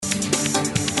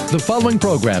The following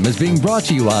program is being brought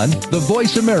to you on the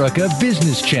Voice America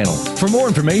Business Channel. For more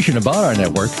information about our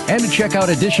network and to check out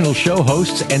additional show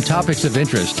hosts and topics of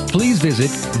interest, please visit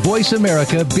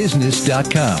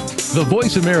voiceamericabusiness.com. The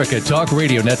Voice America Talk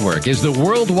Radio Network is the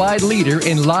worldwide leader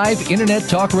in live Internet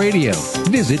talk radio.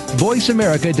 Visit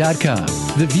voiceamerica.com.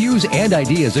 The views and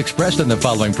ideas expressed on the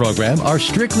following program are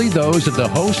strictly those of the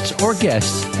hosts or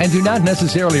guests and do not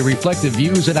necessarily reflect the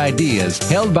views and ideas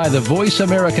held by the Voice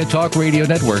America Talk Radio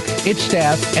Network, its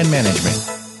staff, and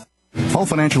management. All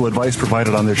financial advice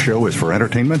provided on this show is for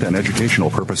entertainment and educational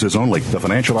purposes only. The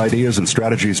financial ideas and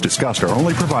strategies discussed are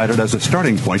only provided as a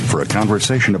starting point for a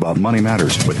conversation about money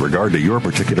matters. With regard to your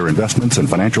particular investments and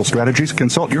financial strategies,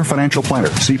 consult your financial planner,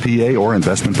 CPA, or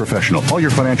investment professional. All your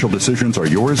financial decisions are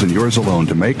yours and yours alone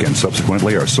to make, and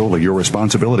subsequently are solely your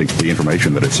responsibility. The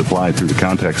information that is supplied through the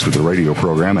context of the radio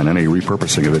program and any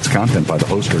repurposing of its content by the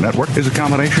host or network is a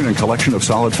combination and collection of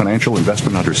solid financial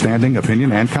investment understanding,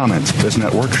 opinion, and comments. This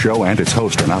network, show, and its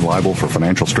host are not liable for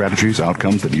financial strategies,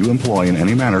 outcomes that you employ in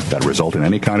any manner that result in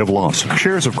any kind of loss.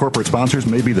 Shares of corporate sponsors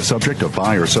may be the subject of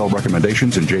buy or sell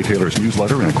recommendations in Jay Taylor's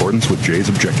newsletter in accordance with Jay's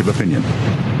objective opinion.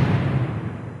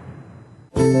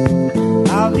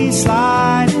 I'll be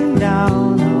sliding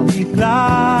down, I'll be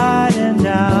gliding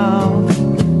down.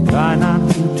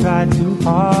 Try too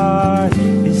hard,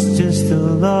 it's just a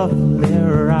lovely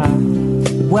ride.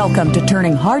 Welcome to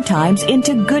Turning Hard Times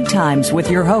into Good Times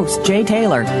with your host, Jay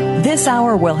Taylor. This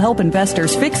hour will help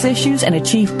investors fix issues and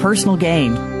achieve personal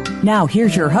gain. Now,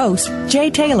 here's your host, Jay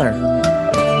Taylor.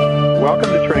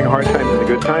 Welcome to Turning Hard Times into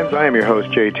Good Times. I am your host,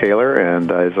 Jay Taylor,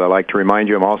 and as I like to remind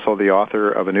you, I'm also the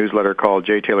author of a newsletter called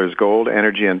Jay Taylor's Gold,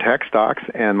 Energy, and Tech Stocks,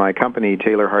 and my company,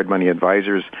 Taylor Hard Money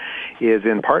Advisors, is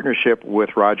in partnership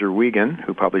with Roger Wiegand,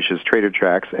 who publishes Trader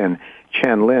Tracks, and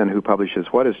Chen Lin, who publishes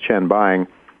What is Chen Buying?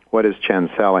 What is Chen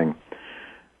Selling?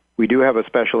 We do have a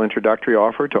special introductory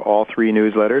offer to all three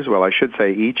newsletters. Well, I should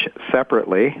say each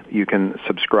separately. You can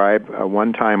subscribe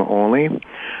one time only,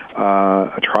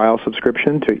 a trial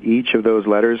subscription to each of those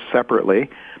letters separately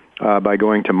by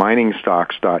going to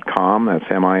miningstocks.com. That's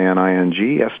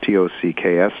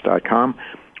miningstocks.com.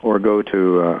 Or go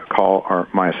to call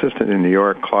my assistant in New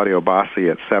York, Claudio Bassi,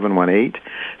 at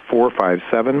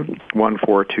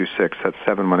 718-457-1426. That's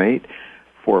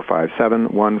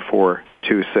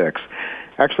 718-457-1426.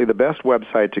 Actually, the best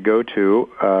website to go to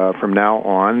from now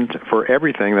on for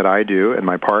everything that I do and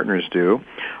my partners do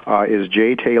is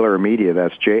Jay Taylor Media.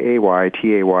 That's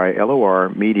JAYTAYLOR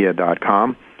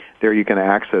media.com. There you can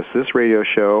access this radio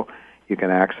show. You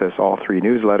can access all three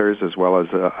newsletters as well as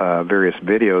various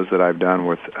videos that I've done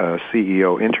with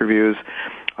CEO interviews,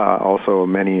 also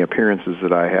many appearances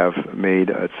that I have made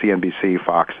at CNBC,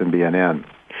 Fox, and BNN.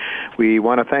 We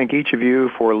want to thank each of you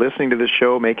for listening to this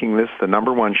show, making this the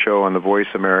number one show on the Voice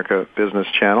America Business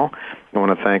Channel. I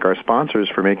want to thank our sponsors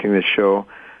for making this show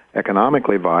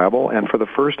economically viable. And for the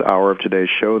first hour of today's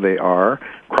show, they are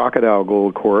Crocodile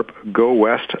Gold Corp, Go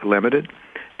West Limited,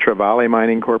 Travale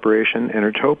Mining Corporation,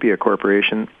 Enertopia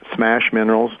Corporation, Smash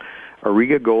Minerals,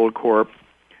 Auriga Gold Corp,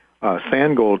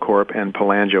 Sand Gold Corp, and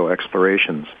Pelangio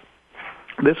Explorations.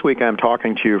 This week I'm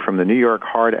talking to you from the New York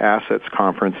Hard Assets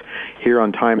Conference here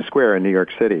on Times Square in New York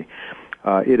City.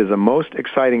 It is a most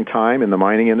exciting time in the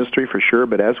mining industry for sure,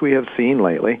 but as we have seen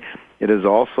lately, it is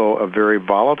also a very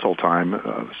volatile time.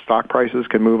 Stock prices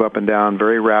can move up and down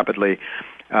very rapidly,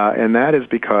 and that is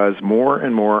because more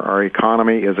and more our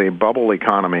economy is a bubble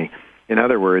economy. In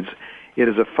other words, it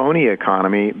is a phony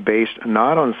economy based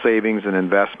not on savings and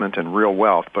investment and real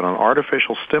wealth, but on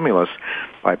artificial stimulus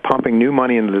by pumping new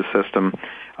money into the system,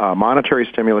 monetary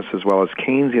stimulus as well as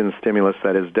Keynesian stimulus,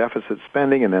 that is deficit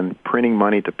spending, and then printing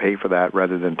money to pay for that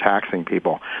rather than taxing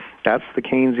people. That's the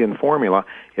Keynesian formula.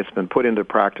 It's been put into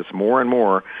practice more and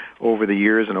more over the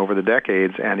years and over the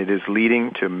decades, and it is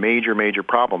leading to major, major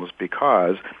problems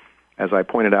because, as I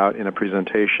pointed out in a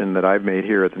presentation that I've made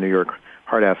here at the New York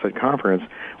Hard Asset Conference,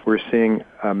 we're seeing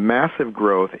a massive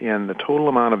growth in the total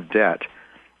amount of debt,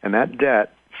 and that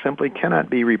debt simply cannot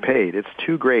be repaid. It's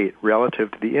too great relative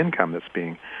to the income that's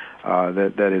being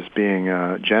that is being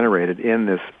generated in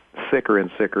this sicker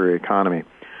and sicker economy.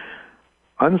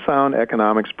 Unsound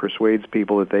economics persuades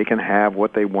people that they can have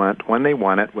what they want when they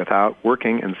want it without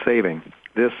working and saving.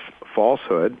 This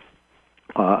falsehood,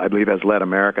 I believe, has led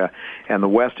America and the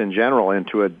West in general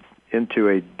into a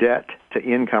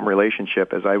debt-to-income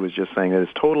relationship, as I was just saying, that is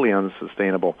totally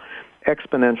unsustainable.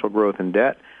 Exponential growth in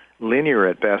debt, linear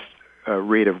at best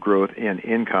rate of growth in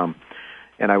income.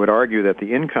 And I would argue that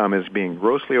the income is being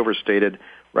grossly overstated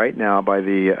right now by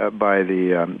the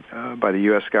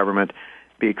U.S. government.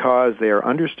 because they are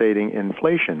understating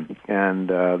inflation. And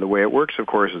the way it works, of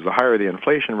course, is the higher the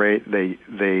inflation rate, they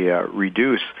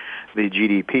reduce the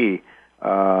GDP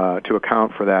to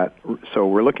account for that. So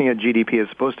we're looking at GDP as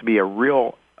supposed to be a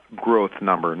real growth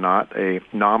number, not a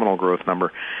nominal growth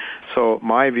number. So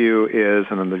my view is,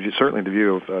 and certainly the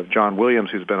view of John Williams,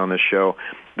 who's been on this show,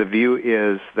 the view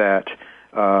is that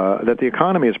the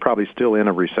economy is probably still in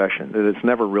a recession. It's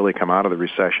never really come out of the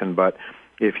recession, but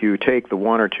if you take the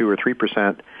 1 or 2 or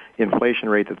 3% inflation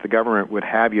rate that the government would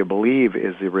have you believe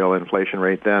is the real inflation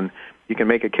rate, then you can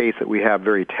make a case that we have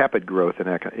very tepid growth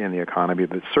in the economy,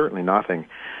 but certainly nothing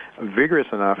vigorous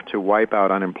enough to wipe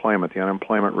out unemployment. The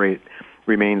unemployment rate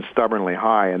remains stubbornly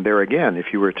high. And there again, if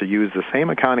you were to use the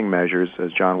same accounting measures,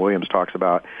 as John Williams talks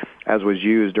about, as was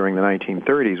used during the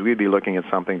 1930s, we'd be looking at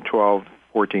something 12,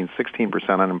 14,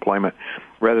 16% unemployment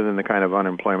rather than the kind of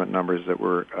unemployment numbers that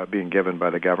were being given by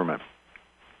the government.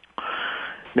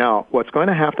 Now, what's going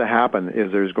to have to happen is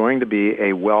there's going to be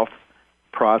a wealth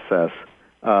process,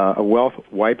 a wealth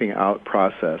wiping out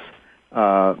process.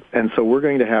 And so we're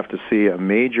going to have to see a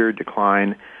major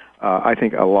decline. I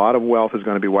think a lot of wealth is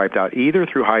going to be wiped out either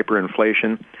through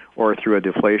hyperinflation or through a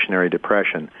deflationary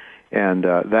depression. And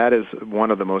that is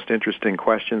one of the most interesting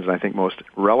questions, and I think most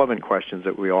relevant questions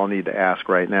that we all need to ask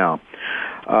right now.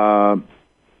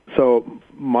 So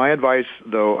my advice,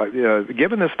 though,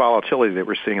 given this volatility that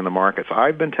we're seeing in the markets,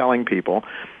 I've been telling people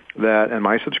that, and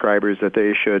my subscribers, that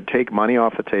they should take money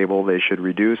off the table, they should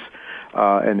reduce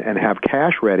and have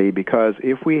cash ready, because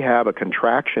if we have a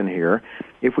contraction here,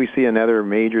 if we see another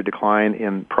major decline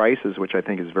in prices, which I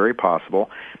think is very possible,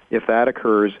 if that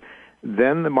occurs,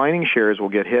 then the mining shares will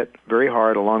get hit very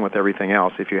hard along with everything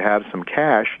else. If you have some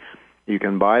cash, you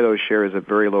can buy those shares at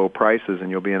very low prices and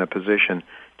you'll be in a position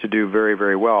to do very,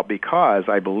 very well, because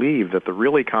I believe that the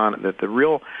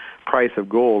real price of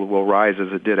gold will rise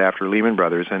as it did after Lehman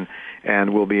Brothers,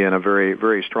 and we'll be in a very,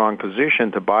 very strong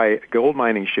position to buy gold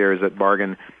mining shares at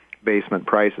bargain basement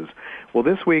prices. Well,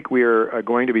 this week we are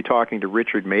going to be talking to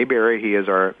Richard Maybury. He is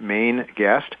our main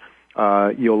guest.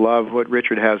 You'll love what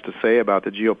Richard has to say about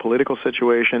the geopolitical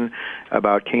situation,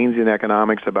 about Keynesian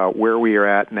economics, about where we are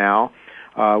at now.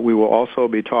 We will also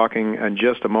be talking in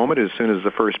just a moment, as soon as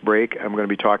the first break, I'm going to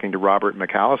be talking to Robert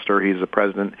McAllister. He's the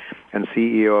president and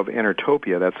CEO of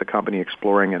Enertopia. That's a company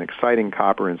exploring an exciting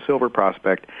copper and silver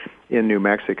prospect in New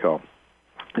Mexico.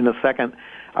 In the second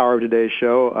hour of today's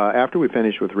show, after we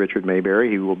finish with Richard Maybury,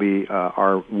 he will be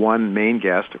our one main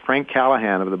guest. Frank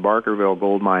Callahan of the Barkerville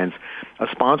Gold Mines, a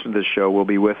sponsor of this show, will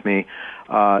be with me,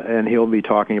 and he'll be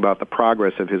talking about the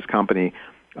progress of his company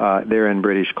there in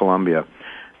British Columbia.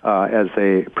 As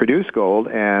they produce gold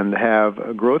and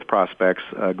have growth prospects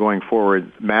going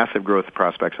forward, massive growth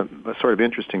prospects. And it's sort of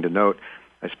interesting to note,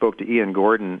 I spoke to Ian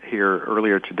Gordon here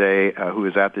earlier today, who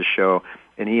is at this show,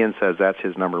 and Ian says that's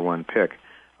his number one pick,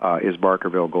 is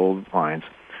Barkerville Gold Mines.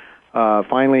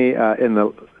 Finally,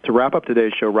 to wrap up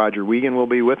today's show, Roger Wiegand will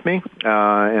be with me,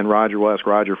 and we'll ask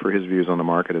Roger for his views on the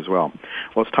market as well.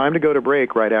 Well, it's time to go to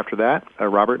break. Right after that,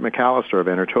 Robert McAllister of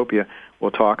Enertopia will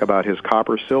talk about his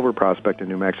copper-silver prospect in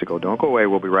New Mexico. Don't go away.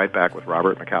 We'll be right back with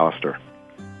Robert McAllister.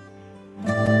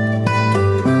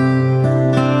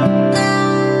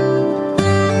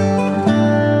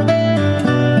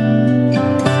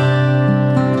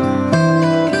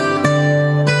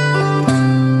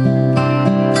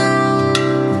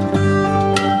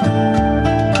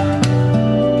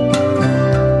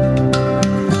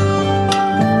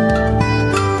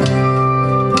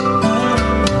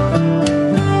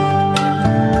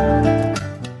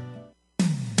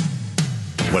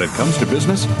 When it comes to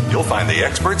business, you'll find the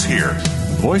experts here.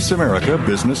 Voice America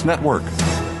Business Network.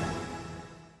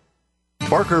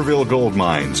 Barkerville Gold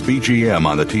Mines, BGM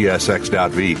on the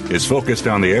TSX.V, is focused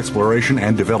on the exploration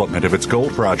and development of its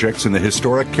gold projects in the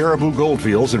historic Caribou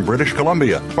Goldfields in British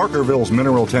Columbia. Barkerville's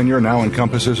mineral tenure now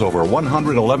encompasses over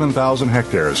 111,000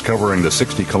 hectares, covering the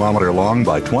 60-kilometer-long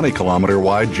by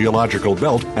 20-kilometer-wide geological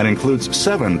belt, and includes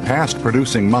 7 past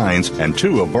producing mines and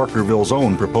 2 of Barkerville's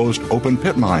own proposed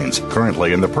open-pit mines,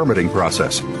 currently in the permitting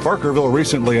process. Barkerville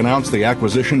recently announced the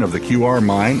acquisition of the QR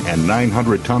mine and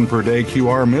 900-ton-per-day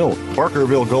QR mill. Barkerville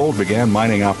Gold began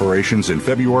mining operations in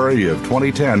February of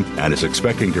 2010 and is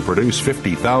expecting to produce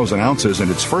 50,000 ounces in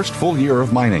its first full year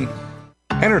of mining.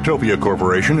 Enertopia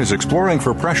Corporation is exploring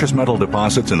for precious metal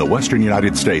deposits in the western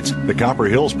United States. The Copper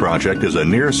Hills Project is a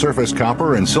near-surface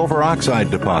copper and silver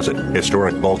oxide deposit.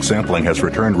 Historic bulk sampling has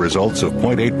returned results of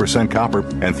 0.8% copper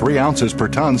and 3 ounces per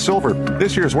ton silver.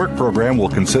 This year's work program will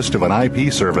consist of an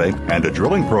IP survey and a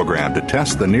drilling program to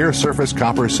test the near-surface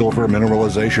copper-silver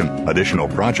mineralization. Additional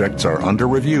projects are under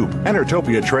review.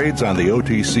 Enertopia trades on the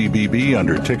OTCBB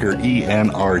under ticker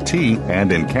ENRT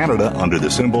and in Canada under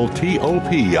the symbol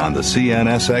TOP on the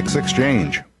CNSX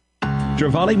exchange.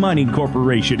 Trevally Mining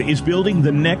Corporation is building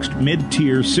the next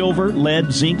mid-tier silver,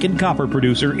 lead, zinc, and copper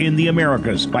producer in the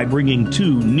Americas by bringing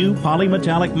 2 new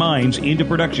polymetallic mines into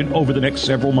production over the next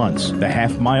several months. The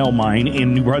Half-Mile Mine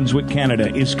in New Brunswick,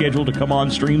 Canada is scheduled to come on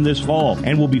stream this fall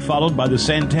and will be followed by the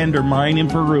Santander Mine in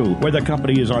Peru, where the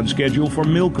company is on schedule for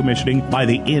mill commissioning by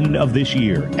the end of this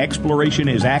year. Exploration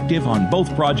is active on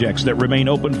both projects that remain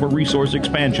open for resource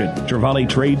expansion. Trevally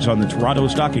trades on the Toronto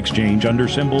Stock Exchange under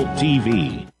symbol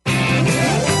TV.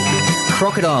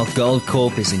 Crocodile Gold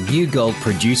Corp is a new gold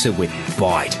producer with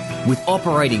bite. With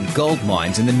operating gold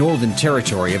mines in the Northern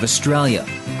Territory of Australia,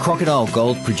 Crocodile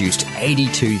Gold produced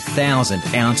 82,000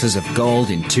 ounces of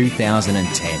gold in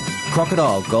 2010.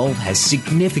 Crocodile Gold has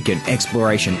significant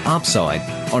exploration upside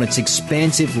on its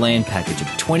expansive land package of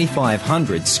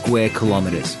 2,500 square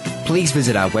kilometres. Please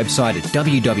visit our website at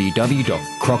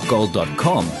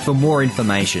www.crocgold.com for more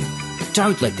information.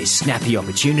 Don't let this snappy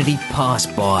opportunity pass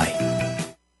by.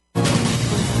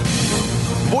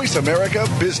 Voice America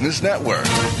Business Network,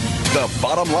 the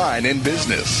bottom line in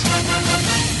business.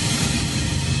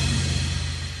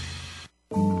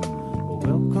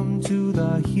 Welcome to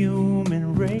the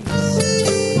human race.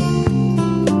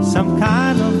 Some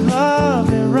kind of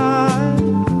love and ride.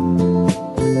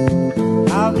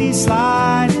 I'll be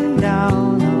sliding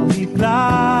down, I'll be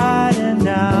gliding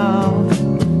down.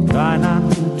 Try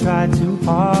not to try too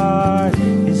hard,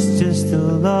 it's just a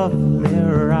lovely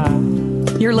ride.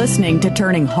 You're listening to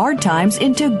Turning Hard Times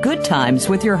into Good Times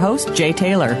with your host, Jay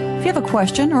Taylor. If you have a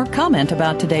question or comment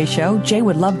about today's show, Jay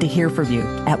would love to hear from you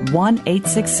at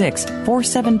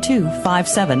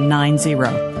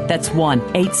 1-866-472-5790. That's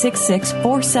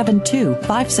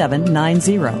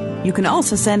 1-866-472-5790. You can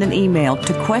also send an email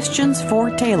to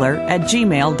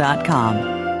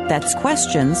questionsfortaylor@gmail.com. That's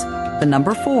questions, the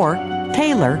number 4,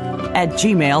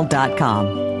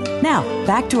 Taylor@gmail.com. Now,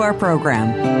 back to our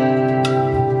program.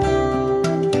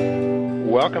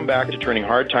 Welcome back to Turning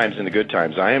Hard Times into Good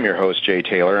Times. I am your host, Jay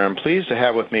Taylor. I'm pleased to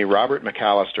have with me Robert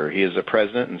McAllister. He is the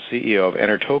president and CEO of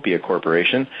Enertopia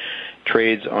Corporation,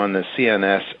 trades on the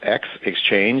CNSX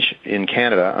exchange in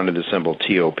Canada under the symbol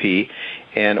TOP,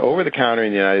 and over-the-counter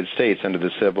in the United States under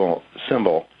the symbol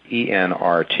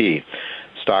ENRT.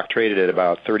 Stock traded at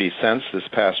about 30 cents this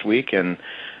past week, and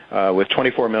with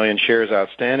 24 million shares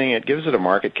outstanding, it gives it a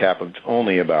market cap of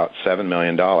only about $7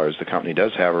 million. The company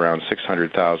does have around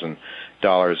 $600,000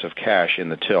 of cash in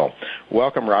the till.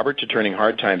 Welcome, Robert, to Turning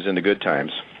Hard Times into Good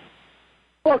Times.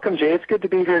 Welcome, Jay. It's good to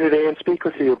be here today and speak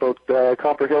with you about the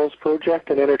Copper Hills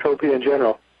Project and Enertopia in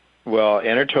general. Well,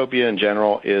 Enertopia in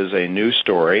general is a news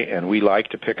story, and we like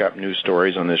to pick up news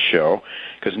stories on this show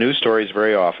because news stories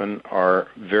very often are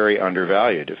very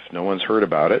undervalued. If no one's heard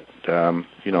about it, there's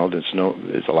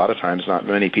a lot of times not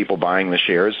many people buying the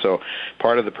shares. So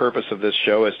part of the purpose of this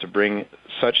show is to bring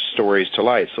such stories to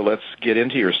light. So let's get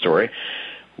into your story.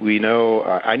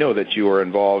 I know that you are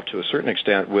involved to a certain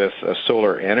extent with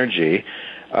solar energy.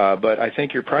 But I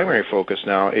think your primary focus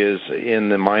now is in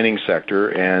the mining sector,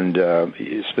 and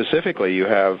specifically you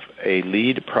have a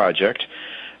lead project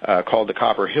called the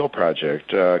Copper Hill Project.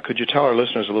 Could you tell our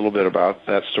listeners a little bit about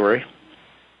that story?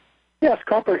 Yes,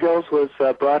 Copper Hills was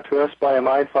brought to us by a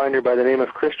mine finder by the name of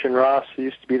Christian Ross, who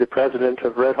used to be the president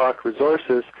of Red Hawk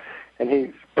Resources, and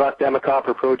he brought them a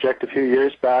copper project a few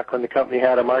years back when the company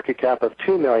had a market cap of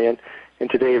 $2 million, and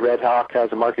today Red Hawk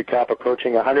has a market cap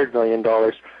approaching $100 million.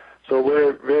 So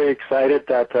we're very excited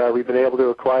that we've been able to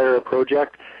acquire a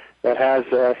project that has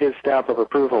his stamp of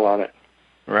approval on it.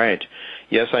 Right.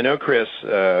 Yes, I know Chris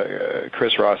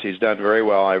Ross. He's done very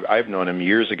well. I've known him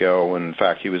years ago when, in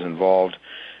fact, he was involved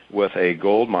with a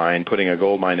gold mine, putting a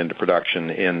gold mine into production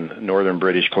in northern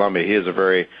British Columbia. He is a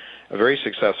very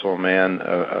successful man,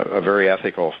 a very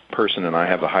ethical person, and I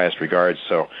have the highest regards.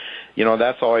 So,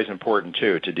 that's always important,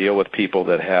 too, to deal with people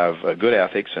that have good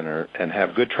ethics and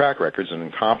have good track records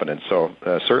and competence. So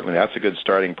certainly that's a good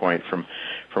starting point from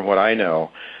what I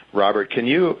know. Robert, can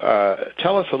you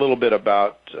tell us a little bit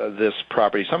about this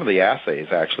property? Some of the assays,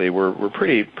 actually, were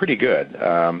pretty good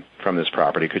from this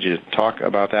property. Could you talk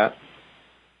about that?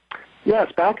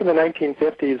 Yes, back in the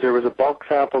 1950s, there was a bulk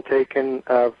sample taken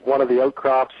of one of the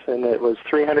outcrops, and it was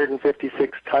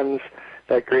 356 tons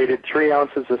that graded 3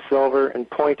 ounces of silver and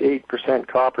 0.8%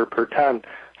 copper per ton.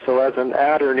 So as an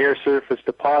at or near-surface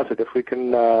deposit, if we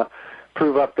can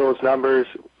prove up those numbers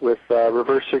with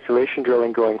reverse circulation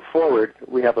drilling going forward,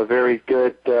 we have a very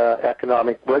good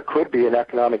what could be an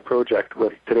economic project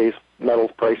with today's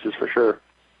metals prices for sure.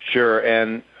 Sure.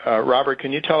 And Robert,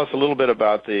 can you tell us a little bit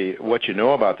about what you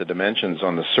know about the dimensions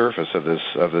on the surface of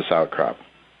this outcrop?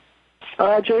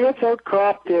 Jay, it's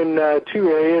outcropped in 2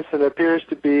 areas and appears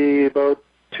to be about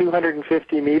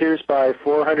 250 meters by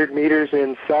 400 meters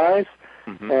in size.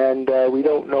 Mm-hmm. And we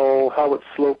don't know how it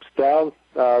slopes down.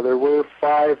 There were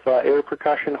 5 air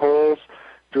percussion holes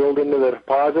drilled into the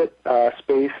deposit,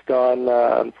 spaced on,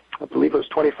 I believe it was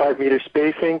 25-meter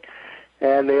spacing,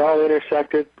 and they all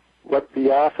intersected what the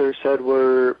author said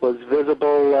was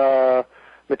visible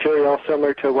material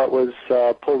similar to what was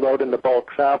pulled out in the bulk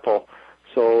sample.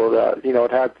 So,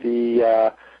 it had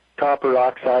the copper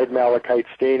oxide malachite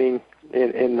staining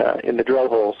in the drill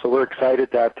hole. So we're excited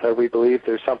that we believe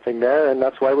there's something there, and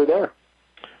that's why we're there.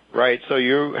 Right. So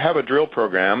you have a drill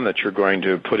program that you're going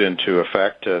to put into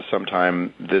effect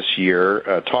sometime this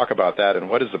year. Talk about that, and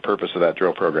what is the purpose of that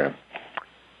drill program?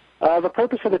 The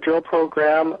purpose of the drill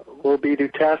program will be to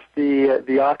test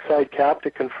the oxide cap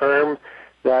to confirm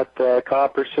that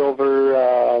copper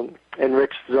silver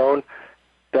enriched zone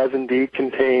does indeed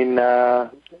contain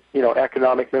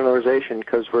economic mineralization,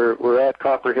 because we're at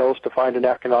Copper Hills to find an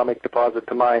economic deposit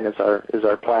to mine is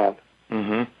our plan.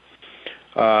 Mm-hmm.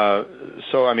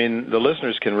 So, I mean, the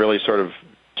listeners can really sort of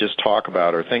just talk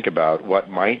about or think about what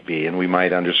might be, and we need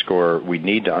to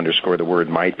underscore the word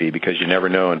might be, because you never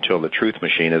know until the truth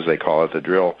machine, as they call it, the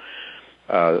drill,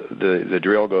 the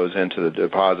drill goes into the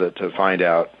deposit to find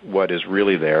out what is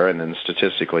really there, and then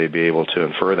statistically be able to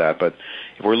infer that. But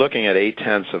if we're looking at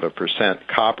 0.8%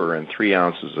 copper and 3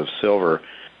 ounces of silver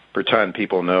per ton,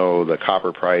 people know the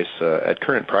copper price at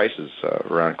current prices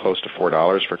around close to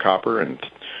 $4 for copper, and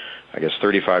I guess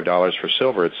 $35 for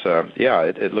silver. It's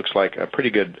it looks like a pretty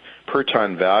good per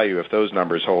ton value if those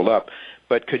numbers hold up.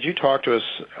 But could you talk to us,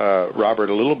 Robert,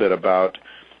 a little bit about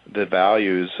the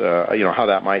values, how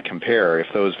that might compare if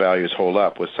those values hold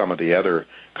up with some of the other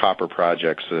copper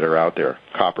projects that are out there,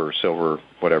 copper, silver,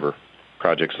 whatever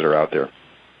projects that are out there?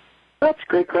 That's a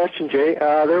great question, Jay.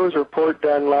 There was a report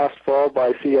done last fall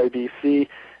by CIBC,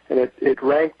 and it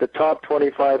ranked the top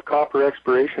 25 copper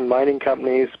exploration mining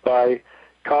companies by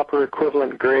copper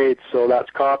equivalent grades. So that's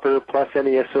copper plus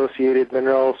any associated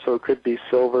minerals, so it could be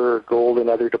silver or gold and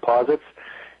other deposits.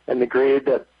 And the grade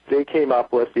that they came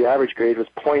up with, the average grade, was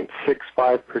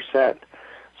 0.65%.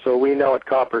 So we know at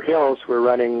Copper Hills we're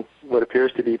running what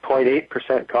appears to be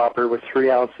 0.8% copper with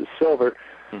 3 ounces silver.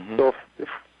 Mm-hmm. So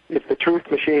if the truth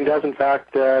machine does in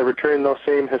fact return those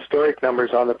same historic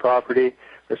numbers on the property,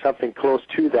 or something close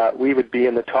to that, we would be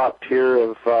in the top tier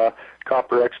of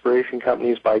copper exploration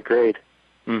companies by grade.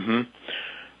 Mm-hmm.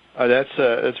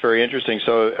 That's very interesting.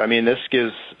 So, I mean, this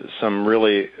gives some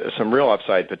real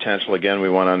upside potential. Again, we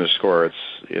want to underscore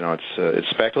it's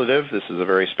speculative. This is a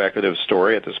very speculative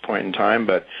story at this point in time,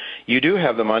 but you do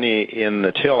have the money in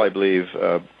the till, I believe,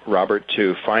 Robert,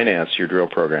 to finance your drill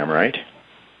program, right?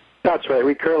 That's right.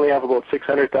 We currently have about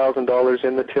 $600,000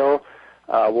 in the till.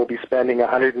 We'll be spending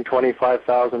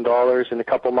 $125,000 in a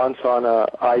couple months on a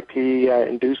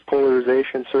IP-induced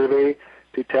polarization survey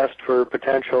to test for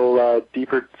potential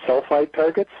deeper sulfide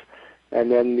targets.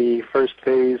 And then the first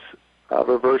phase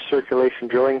reverse circulation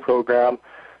drilling program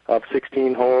of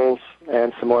 16 holes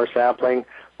and some more sampling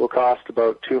will cost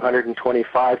about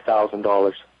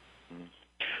 $225,000.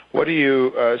 What do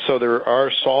you, so there are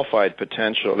sulfide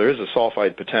potential, there is a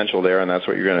sulfide potential there, and that's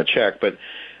what you're going to check, but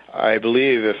I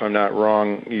believe, if I'm not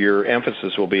wrong, your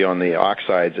emphasis will be on the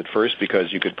oxides at first,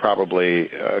 because you could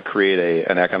probably create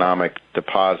an economic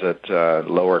deposit,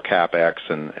 lower CapEx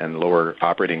and lower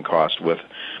operating cost with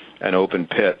an open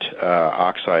pit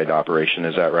oxide operation.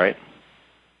 Is that right?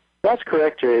 That's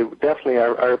correct, Jay. Definitely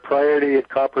our priority at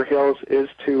Copper Hills is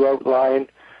to outline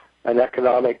an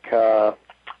economic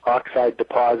oxide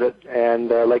deposit, and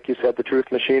like you said, the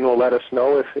truth machine will let us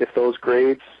know if those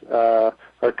grades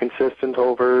are consistent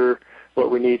over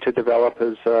what we need to develop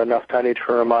as enough tonnage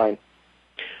for a mine.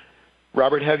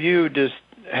 Robert, have you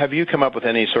come up with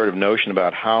any sort of notion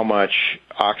about how much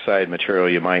oxide material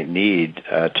you might need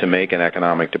to make an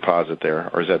economic deposit there,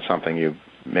 or is that something you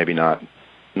maybe not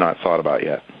thought about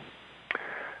yet?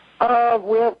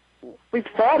 Well, we've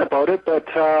thought about it, but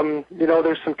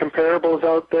there's some comparables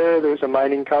out there. There's a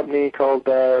mining company called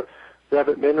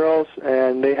Revit Minerals,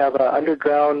 and they have an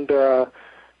underground.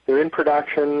 They're in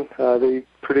production. They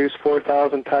produce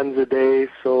 4,000 tons a day,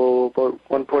 so about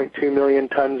 1.2 million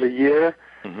tons a year.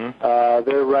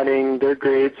 They're running, their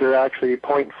grades are actually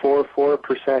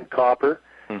 0.44% copper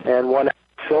and 1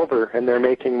 silver, and they're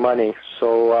making money.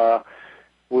 So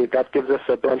that gives us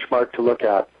a benchmark to look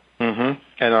at. And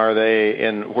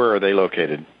where are they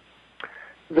located?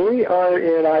 They are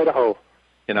in Idaho.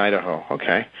 In Idaho,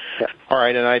 okay. Yeah. All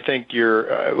right, and I think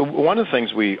one of the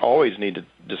things we always need to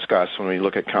discuss when we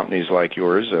look at companies like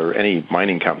yours or any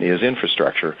mining company is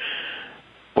infrastructure.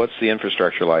 What's the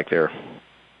infrastructure like there?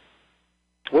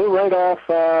 We're right off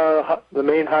the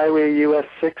main highway US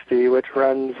 60, which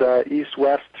runs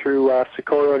east-west through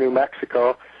Socorro, New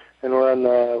Mexico, and we're on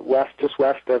the just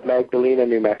west of Magdalena,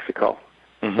 New Mexico.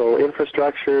 So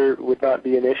infrastructure would not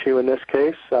be an issue in this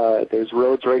case. There's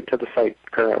roads right to the site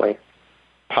currently.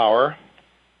 Power?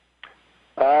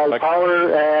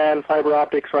 Power and fiber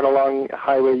optics run along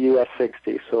Highway US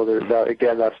 60, so there's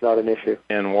again, that's not an issue.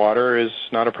 And water is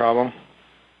not a problem?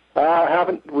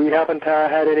 We haven't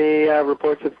had any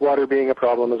reports of water being a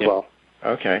problem as well.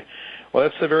 Okay. Well,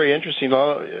 that's a very interesting.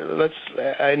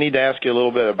 I need to ask you a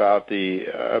little bit about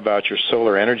your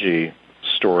solar energy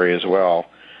story as well.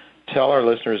 Tell our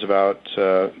listeners about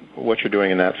what you're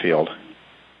doing in that field.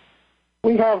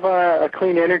 We have a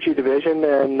clean energy division,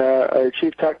 and our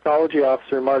Chief Technology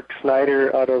Officer, Mark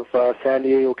Snyder, out of San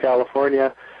Diego,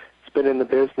 California, has been in the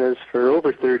business for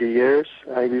over 30 years.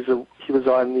 He was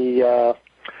on the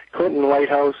Clinton White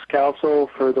House Council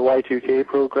for the Y2K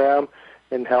program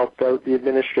and helped out the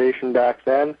administration back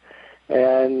then.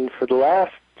 And for the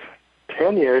last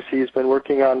 10 years, he's been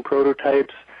working on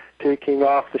prototypes, taking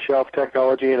off-the-shelf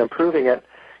technology and improving it.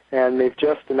 And they've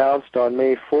just announced on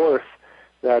May 4th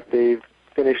that they've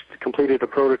completed a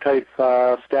prototype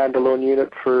standalone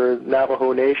unit for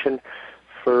Navajo Nation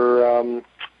for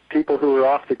people who are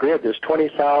off the grid. There's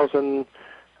 20,000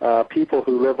 people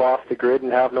who live off the grid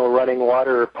and have no running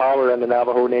water or power in the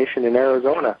Navajo Nation in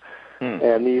Arizona.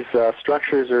 And these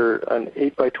structures are an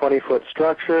 8 by 20 foot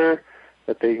structure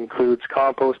that includes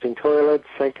composting toilets,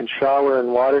 sink and shower,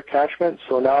 and water catchment.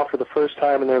 So now for the first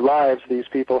time in their lives, these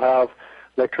people have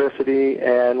electricity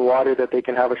and water that they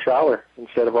can have a shower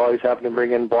instead of always having to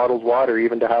bring in bottled water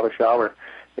even to have a shower.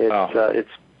 It's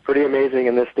pretty amazing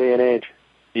in this day and age.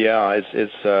 Yeah,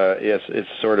 it's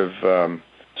sort of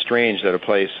strange that a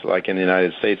place like in the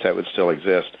United States that would still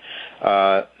exist.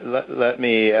 Are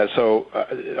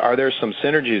there some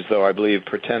synergies, though, I believe,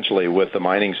 potentially with the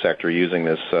mining sector using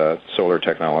this solar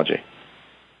technology?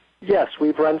 Yes,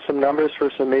 we've run some numbers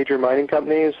for some major mining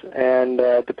companies, and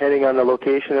depending on the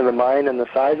location of the mine and the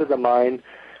size of the mine,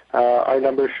 our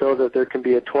numbers show that there can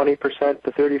be a 20%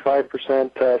 to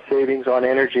 35% savings on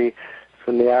energy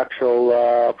from the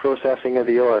actual processing of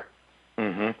the ore.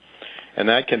 And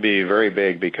that can be very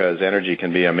big because energy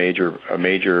can be a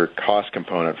major cost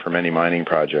component for many mining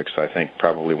projects. I think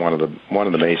probably one of the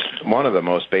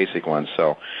most basic ones.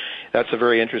 So that's a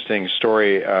very interesting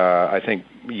story. I think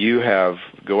you have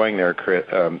going there,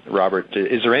 Robert.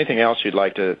 Is there anything else you'd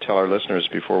like to tell our listeners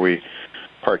before we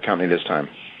part company this time?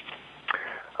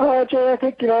 Jay, I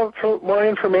think, for more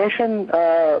information,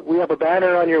 we have a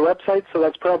banner on your website, so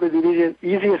that's probably the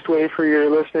easiest way for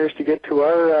your listeners to get to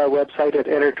our website at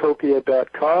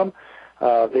enertopia.com.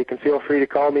 They can feel free to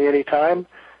call me anytime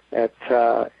at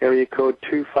area code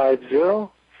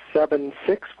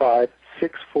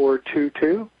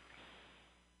 250-765-6422.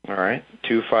 All right,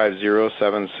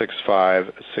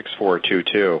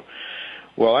 250-765-6422.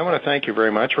 Well, I want to thank you very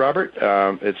much, Robert.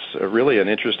 It's really an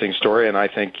interesting story, and I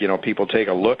think, people take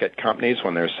a look at companies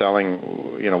when they're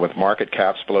selling, with market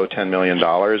caps below $10 million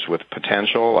with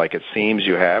potential, like it seems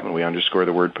you have, and we underscore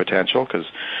the word potential because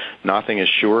nothing is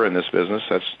sure in this business.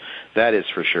 That is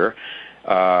for sure.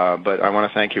 But I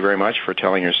want to thank you very much for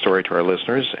telling your story to our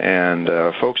listeners. And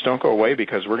folks, don't go away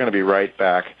because we're going to be right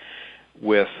back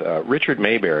with Richard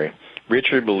Mayberry.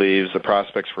 Richard believes the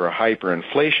prospects for a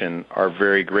hyperinflation are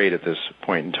very great at this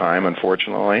point in time,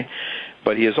 unfortunately,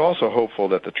 but he is also hopeful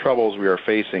that the troubles we are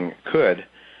facing could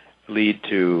lead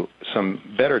to some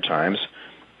better times,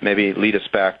 maybe lead us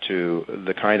back to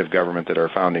the kind of government that our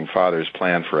founding fathers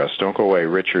planned for us. Don't go away.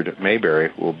 Richard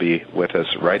Mayberry will be with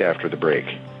us right after the break.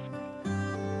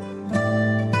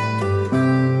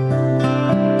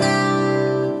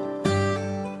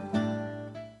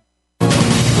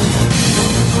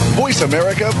 Voice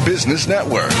America Business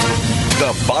Network,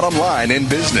 the bottom line in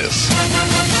business.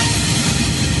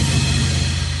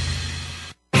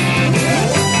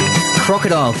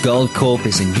 Crocodile Gold Corp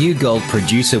is a new gold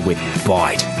producer with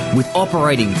bite. With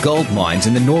operating gold mines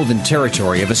in the Northern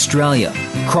Territory of Australia,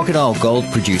 Crocodile Gold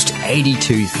produced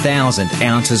 82,000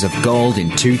 ounces of gold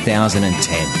in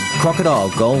 2010. Crocodile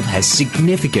Gold has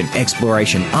significant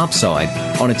exploration upside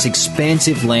on its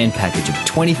expansive land package of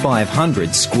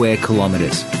 2,500 square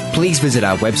kilometres. Please visit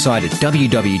our website at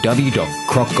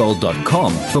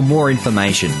www.crocgold.com for more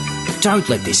information. Don't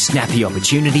let this snappy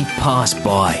opportunity pass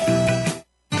by.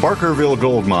 Barkerville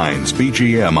Gold Mines,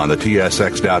 BGM on the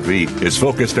TSX.V, is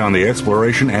focused on the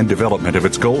exploration and development of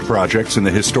its gold projects in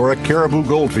the historic Caribou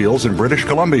Goldfields in British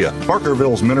Columbia.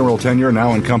 Barkerville's mineral tenure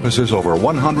now encompasses over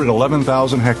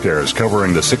 111,000 hectares,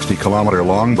 covering the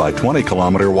 60-kilometer-long by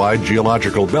 20-kilometer-wide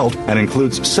geological belt, and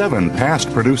includes 7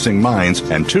 past producing mines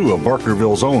and 2 of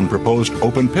Barkerville's own proposed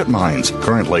open-pit mines,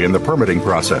 currently in the permitting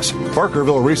process.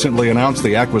 Barkerville recently announced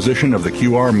the acquisition of the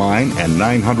QR mine and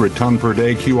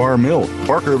 900-ton-per-day QR mill.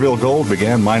 Barkerville Gold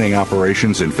began mining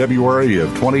operations in February of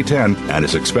 2010 and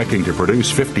is expecting to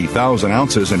produce 50,000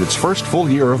 ounces in its first full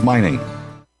year of mining.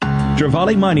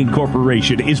 Trevally Mining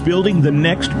Corporation is building the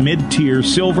next mid-tier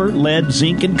silver, lead,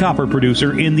 zinc, and copper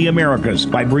producer in the Americas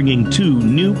by bringing 2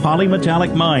 new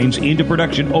polymetallic mines into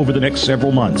production over the next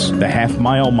several months. The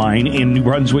Half-Mile Mine in New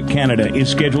Brunswick, Canada is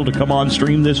scheduled to come on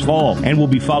stream this fall and will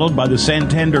be followed by the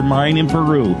Santander Mine in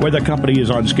Peru, where the company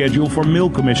is on schedule for mill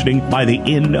commissioning by the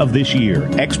end of this year.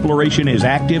 Exploration is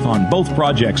active on both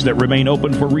projects that remain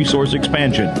open for resource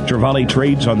expansion. Trevally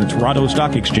trades on the Toronto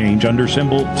Stock Exchange under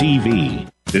symbol TV.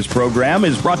 This program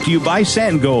is brought to you by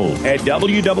Sandgold at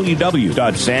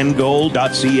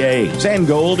www.sandgold.ca.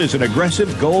 Sandgold is an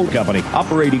aggressive gold company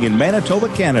operating in Manitoba,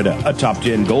 Canada, a top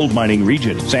 10 gold mining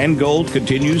region. Sandgold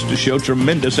continues to show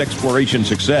tremendous exploration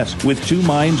success. With 2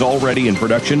 mines already in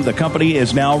production, the company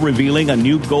is now revealing a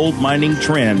new gold mining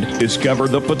trend. Discover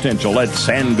the potential at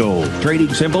Sandgold.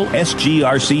 Trading symbol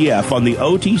SGRCF on the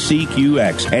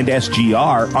OTCQX and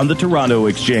SGR on the Toronto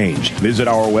Exchange. Visit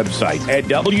our website at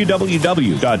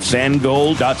www.sandgold.ca.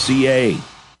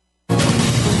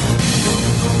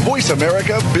 Voice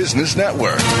America Business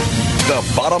Network, the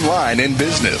bottom line in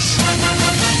business.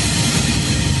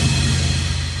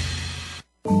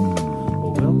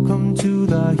 Welcome to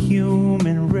the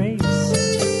human race.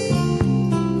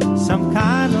 Some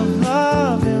kind of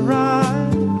love and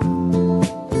ride.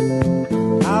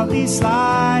 I'll be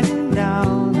sliding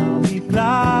down, I'll be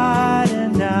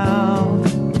gliding down.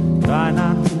 Try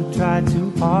not to try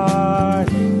too hard.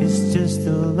 It's just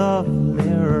a lovely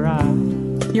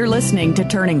ride. You're listening to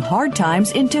Turning Hard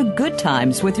Times into Good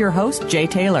Times with your host, Jay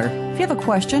Taylor. If you have a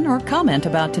question or comment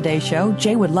about today's show,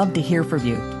 Jay would love to hear from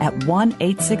you at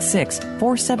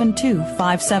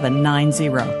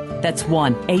 1-866-472-5790. That's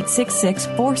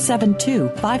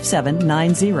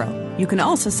 1-866-472-5790. You can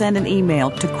also send an email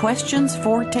to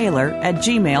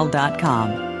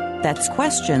questionsfortaylor@gmail.com. That's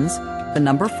questions, the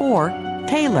number 4,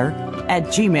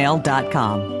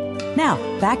 Taylor@gmail.com. Now,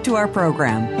 back to our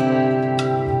program.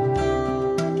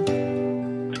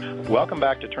 Welcome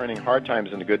back to Turning Hard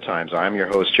Times into Good Times. I'm your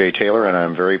host, Jay Taylor, and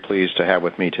I'm very pleased to have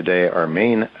with me today our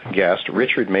main guest,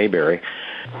 Richard Maybury.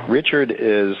 Richard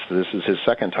this is his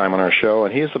second time on our show,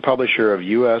 and he is the publisher of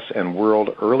U.S. and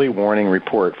World Early Warning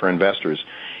Report for Investors.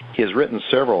 He has written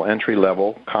several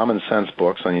entry-level, common-sense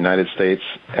books on United States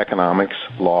economics,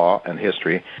 law, and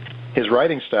history. His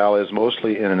writing style is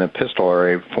mostly in an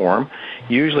epistolary form,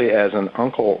 usually as an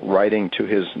uncle writing to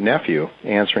his nephew,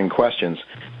 answering questions.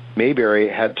 Maybury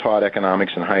had taught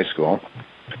economics in high school.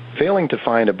 Failing to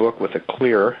find a book with a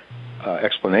clear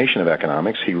explanation of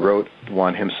economics, he wrote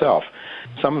one himself.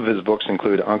 Some of his books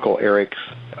include Uncle Eric's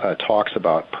Talks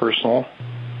About Personal,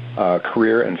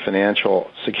 Career, and Financial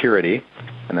Security,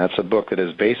 and that's a book that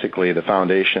is basically the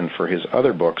foundation for his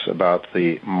other books about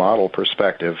the model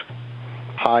perspective,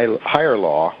 Higher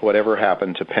Law, Whatever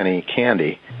Happened to Penny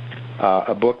Candy,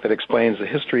 a book that explains the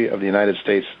history of the United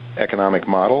States economic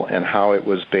model and how it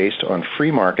was based on free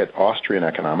market Austrian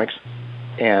economics,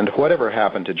 and Whatever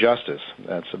Happened to Justice.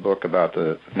 That's a book about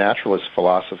the naturalist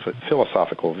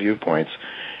philosophical viewpoints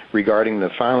regarding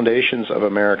the foundations of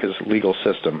America's legal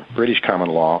system, British common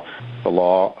law, the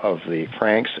law of the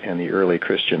Franks, and the early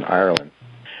Christian Ireland.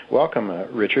 Welcome,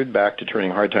 Richard, back to Turning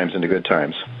Hard Times into Good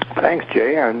Times. Thanks,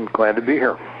 Jay. I'm glad to be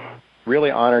here.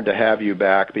 Really honored to have you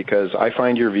back because I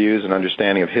find your views and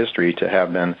understanding of history to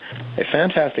have been a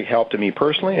fantastic help to me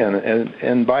personally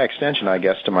and by extension, I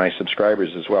guess, to my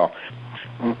subscribers as well.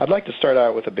 I'd like to start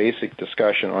out with a basic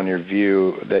discussion on your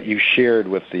view that you shared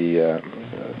with the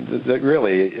that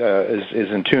really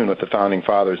is in tune with the Founding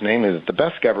Fathers, namely that the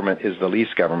best government is the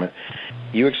least government.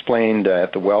 You explained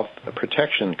at the Wealth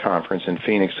Protection Conference in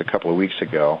Phoenix a couple of weeks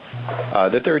ago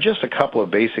that there are just a couple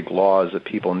of basic laws that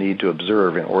people need to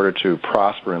observe in order to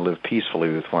prosper and live peacefully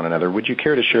with one another. Would you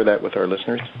care to share that with our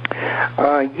listeners?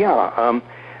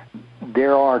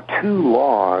 There are two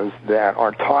laws that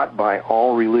are taught by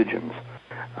all religions.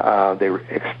 They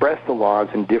express the laws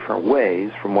in different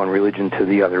ways from one religion to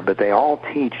the other, but they all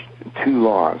teach two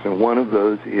laws, and one of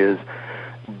those is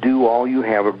do all you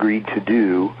have agreed to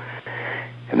do,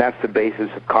 and that's the basis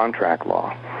of contract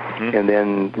law. Mm-hmm. And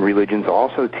then religions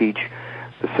also teach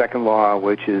the second law,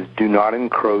 which is do not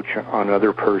encroach on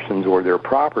other persons or their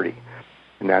property,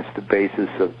 and that's the basis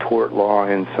of tort law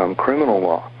and some criminal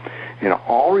law. And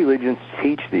all religions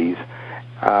teach these,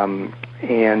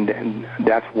 and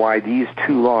that's why these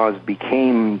two laws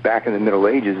became, back in the Middle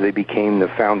Ages, they became the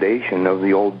foundation of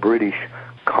the old British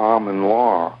common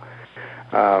law.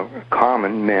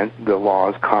 Common meant the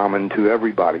laws common to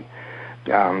everybody.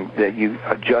 That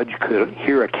a judge could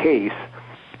hear a case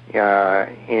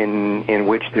in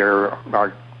which there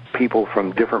are people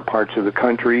from different parts of the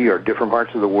country or different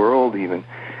parts of the world even,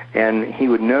 and he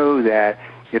would know that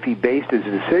if he based his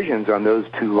decisions on those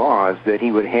two laws, that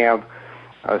he would have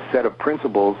a set of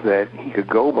principles that he could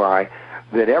go by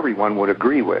that everyone would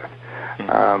agree with. The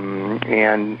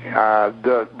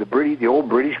old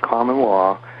British common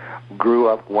law grew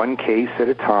up one case at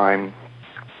a time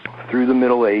through the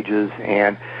Middle Ages,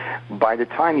 and by the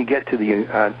time you get to the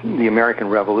American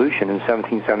Revolution in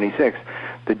 1776,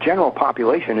 the general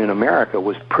population in America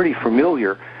was pretty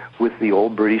familiar with the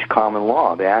old British common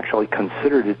law. They actually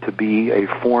considered it to be a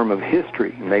form of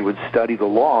history, and they would study the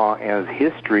law as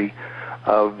history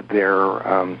of their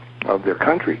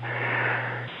country.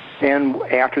 And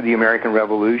after the American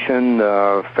Revolution,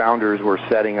 the founders were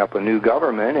setting up a new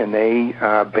government, and they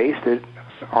based it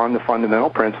on the fundamental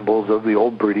principles of the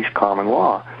old British common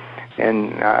law.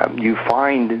 And you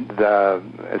find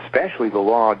especially the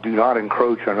law, do not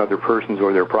encroach on other persons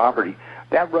or their property,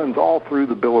 that runs all through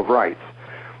the Bill of Rights.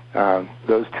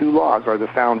 Those two laws are the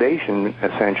foundation,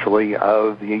 essentially,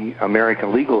 of the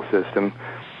American legal system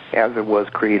as it was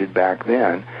created back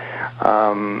then.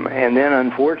 And then,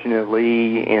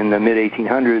 unfortunately, in the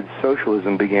mid-1800s,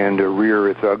 socialism began to rear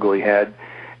its ugly head,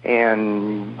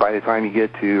 and by the time you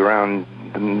get to around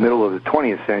the middle of the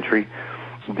 20th century,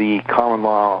 the common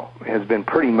law has been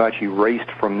pretty much erased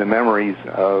from the memories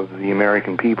of the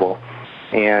American people,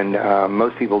 and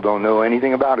most people don't know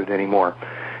anything about it anymore,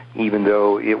 even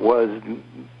though it was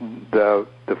the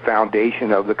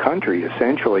foundation of the country,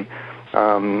 essentially.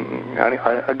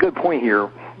 A good point here,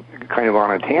 kind of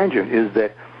on a tangent, is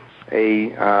that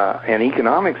an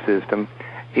economic system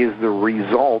is the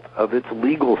result of its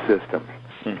legal system.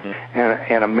 Mm-hmm.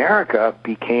 And America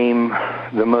became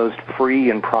the most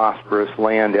free and prosperous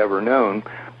land ever known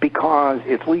because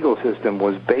its legal system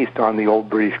was based on the old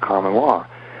British common law.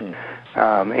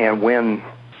 Mm. And when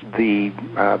the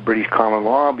British common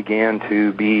law began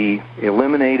to be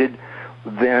eliminated,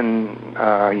 then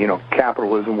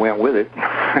capitalism went with it.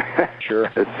 Sure.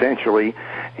 Essentially,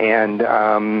 and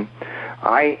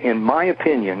in my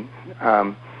opinion,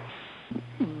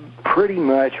 pretty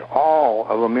much all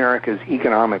of America's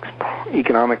economic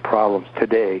problems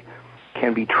today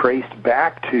can be traced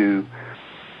back to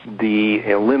the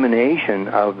elimination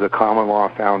of the common law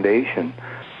foundation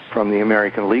from the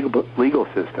American legal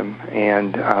system,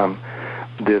 and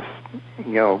this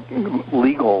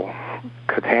legal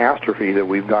catastrophe that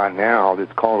we've got now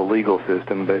that's called a legal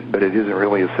system, but it isn't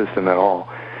really a system at all.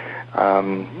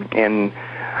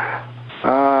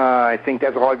 I think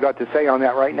that's all I've got to say on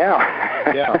that right now.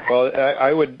 Yeah, well,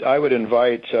 I would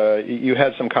invite, you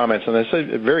had some comments on this.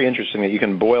 It's very interesting that you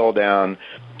can boil down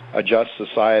a just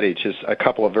society to a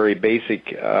couple of very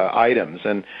basic items.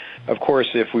 And, of course,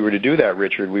 if we were to do that,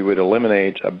 Richard, we would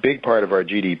eliminate a big part of our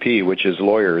GDP, which is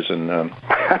lawyers and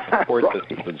court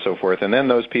systems and so forth. And then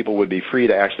those people would be free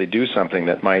to actually do something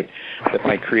that might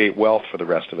create wealth for the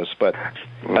rest of us. But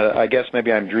I guess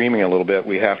maybe I'm dreaming a little bit.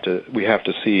 We have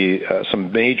to see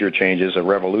some major changes, a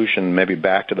revolution, maybe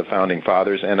back to the Founding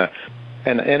Fathers, and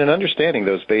an understanding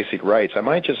those basic rights. I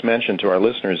might just mention to our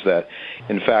listeners that,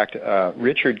 in fact,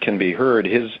 Richard can be heard.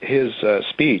 His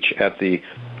speech at the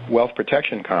Wealth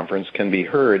Protection Conference can be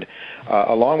heard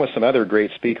along with some other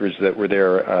great speakers that were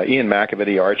there. Ian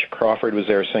McAvity, Arch Crawford was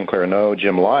there, Sinclair No,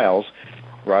 Jim Lyles,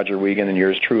 Roger Wiegand, and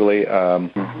yours truly.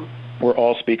 We're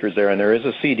all speakers there, and there is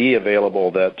a CD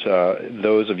available that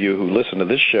those of you who listen to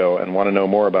this show and want to know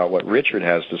more about what Richard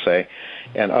has to say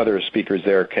and other speakers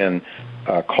there can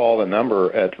call the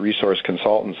number at Resource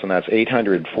Consultants, and that's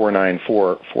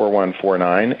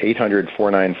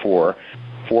 800-494-4149,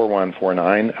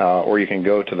 800-494-4149, or you can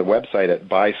go to the website at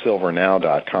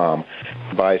buysilvernow.com,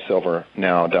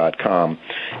 buysilvernow.com.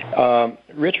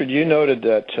 Richard, you noted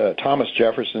that Thomas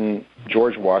Jefferson,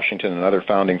 George Washington, and other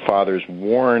founding fathers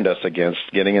warned us against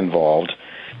getting involved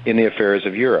in the affairs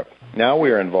of Europe. Now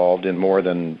we are involved in more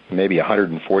than maybe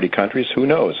 140 countries. Who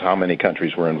knows how many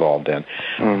countries we're involved in?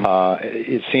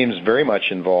 It seems very much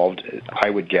involved, I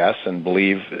would guess, and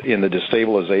believe in the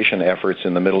destabilization efforts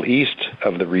in the Middle East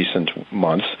of the recent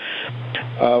months.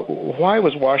 Why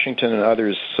was Washington and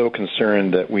others so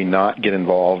concerned that we not get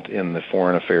involved in the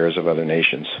foreign affairs of other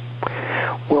nations?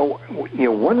 Well,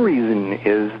 one reason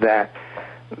is that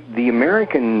the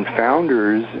American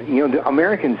founders, the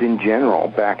Americans in general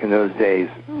back in those days,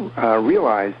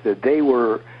 realized that they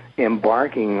were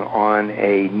embarking on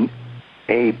a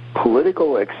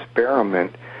political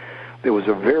experiment that was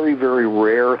a very, very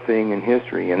rare thing in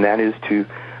history, and that is to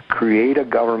create a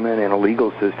government and a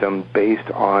legal system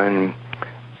based on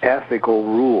ethical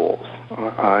rules,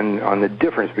 on the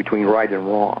difference between right and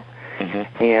wrong.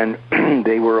 Mm-hmm. And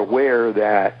they were aware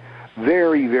that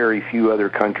very, very few other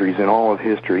countries in all of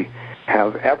history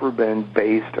have ever been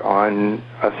based on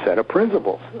a set of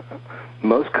principles.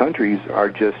 Most countries are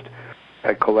just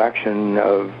a collection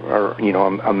of,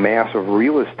 a mass of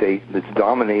real estate that's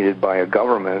dominated by a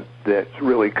government that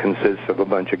really consists of a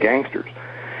bunch of gangsters.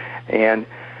 And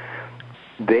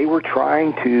they were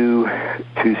trying to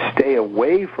stay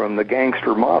away from the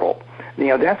gangster model.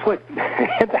 That's what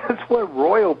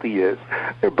royalty is.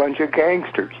 They're a bunch of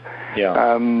gangsters.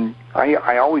 Yeah.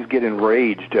 I always get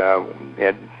enraged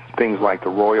at things like the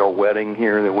royal wedding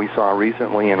here that we saw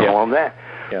recently and all of that.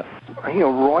 Yeah.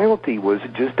 Royalty was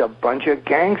just a bunch of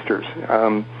gangsters.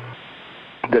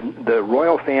 The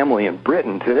royal family in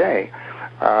Britain today,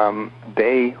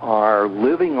 they are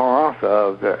living off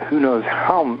of who knows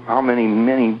how many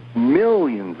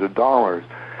millions of dollars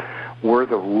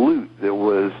worth of loot that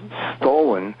was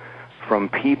stolen from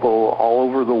people all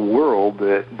over the world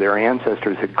that their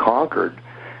ancestors had conquered.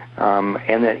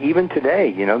 And that even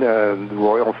today, the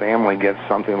royal family gets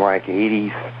something like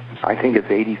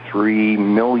 $83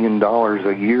 million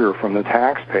a year from the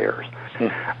taxpayers.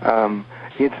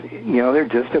 They're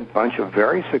just a bunch of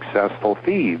very successful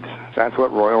thieves. That's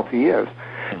what royalty is.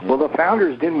 Mm-hmm. Well, the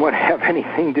founders didn't want to have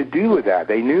anything to do with that.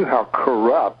 They knew how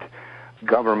corrupt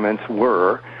governments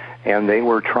were, and they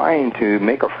were trying to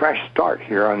make a fresh start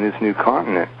here on this new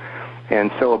continent.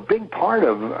 And so a big part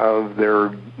of their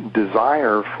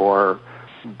desire for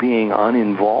being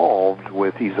uninvolved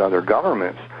with these other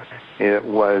governments, it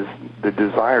was the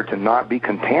desire to not be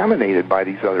contaminated by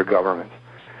these other governments.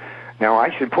 Now, I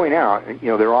should point out,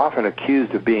 they're often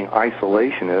accused of being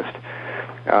isolationist,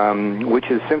 which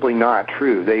is simply not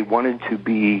true. They wanted to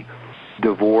be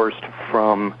divorced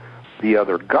from the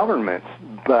other governments,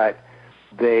 but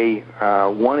they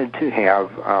wanted to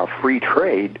have free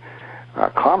trade,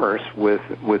 commerce with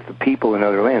the people in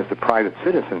other lands, the private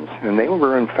citizens, and they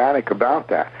were emphatic about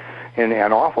that. And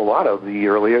an awful lot of the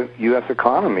early U.S.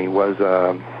 economy was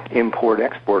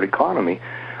import-export economy,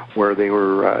 where they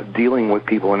were dealing with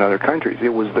people in other countries.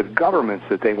 It was the governments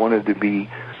that they wanted to be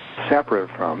separate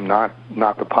from, not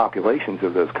the populations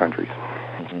of those countries.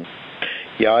 Mm-hmm.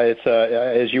 Yeah, it's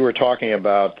as you were talking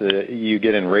about, you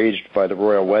get enraged by the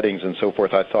royal weddings and so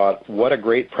forth. I thought, what a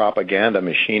great propaganda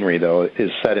machinery, though,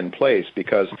 is set in place,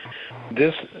 because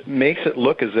this makes it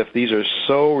look as if these are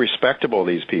so respectable,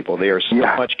 these people. They are so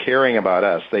much caring about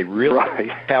us. They really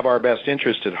have our best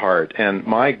interest at heart. And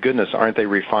my goodness, aren't they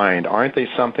refined? Aren't they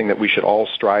something that we should all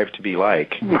strive to be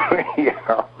like?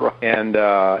 And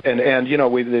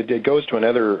it goes to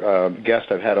another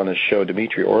guest I've had on this show,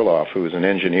 Dmitry Orlov, who is an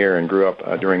engineer and grew up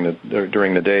during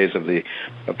the days of the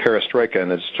perestroika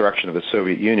and the destruction of the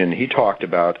Soviet Union. He talked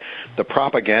about the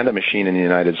propaganda machine in the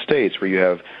United States, where you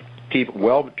have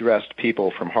well-dressed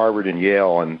people from Harvard and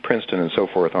Yale and Princeton and so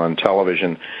forth on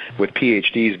television with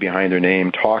PhDs behind their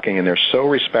name talking, and they're so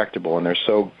respectable and they're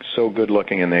so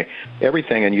good-looking and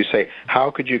everything. And you say, how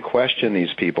could you question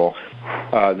these people?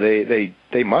 They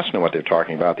must know what they're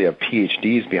talking about. They have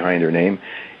PhDs behind their name.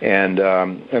 And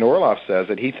Orlov says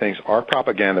that he thinks our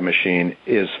propaganda machine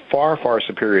is far, far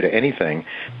superior to anything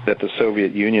that the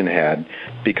Soviet Union had,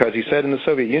 because he said in the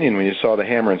Soviet Union, when you saw the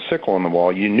hammer and sickle on the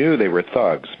wall, you knew they were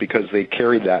thugs because they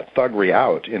carried that thuggery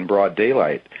out in broad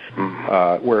daylight.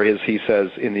 Whereas he says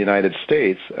in the United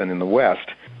States and in the West,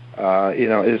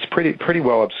 it's pretty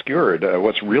well obscured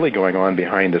what's really going on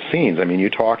behind the scenes. I mean, you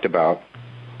talked about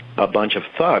a bunch of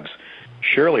thugs.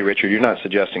 Surely, Richard, you're not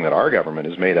suggesting that our government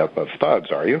is made up of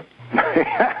thugs, are you?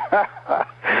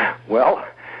 Well,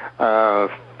 a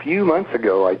few months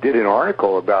ago, I did an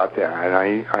article about that,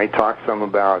 and I talked some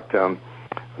about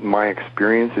my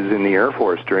experiences in the Air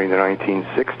Force during the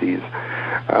 1960s.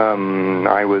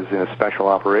 I was in a special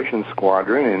operations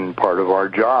squadron, and part of our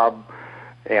job,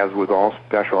 as with all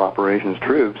special operations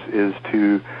troops,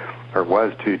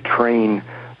 was to train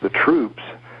the troops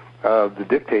of the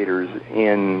dictators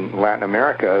in Latin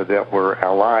America that were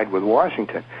allied with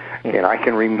Washington. And I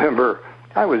can remember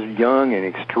I was young and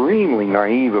extremely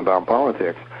naive about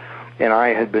politics, and I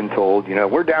had been told,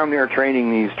 we're down there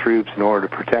training these troops in order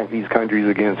to protect these countries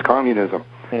against communism.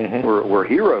 Mm-hmm. We're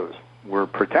heroes. We're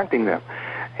protecting them.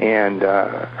 And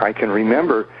I can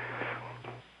remember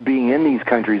being in these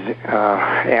countries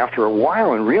after a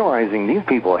while and realizing these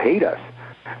people hate us.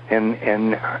 And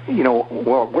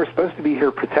we're supposed to be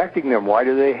here protecting them. Why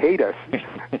do they hate us?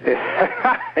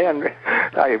 And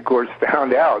I, of course,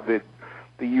 found out that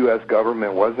the U.S.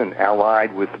 government wasn't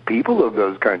allied with the people of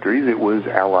those countries. It was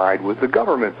allied with the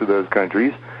governments of those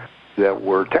countries that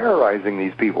were terrorizing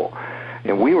these people.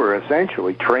 And we were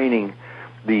essentially training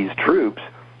these troops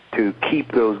to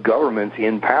keep those governments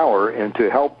in power and to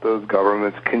help those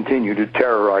governments continue to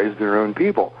terrorize their own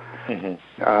people.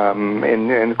 Mm-hmm.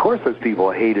 And of course those people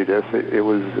hated us. It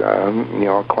was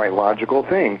a quite logical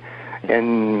thing.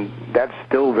 And that's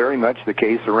still very much the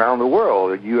case around the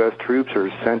world. U.S. troops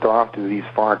are sent off to these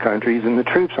far countries, and the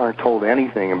troops aren't told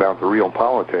anything about the real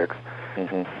politics.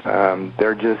 Mm-hmm.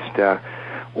 They're just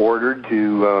ordered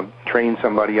to train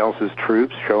somebody else's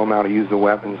troops, show them how to use the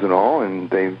weapons and all,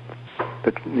 and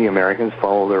the Americans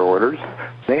follow their orders.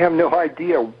 They have no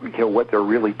idea what they're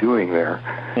really doing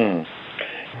there.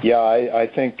 Yeah, I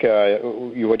think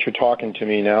what you're talking to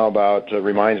me now about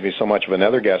reminds me so much of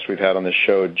another guest we've had on this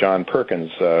show, John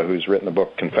Perkins, who's written the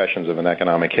book Confessions of an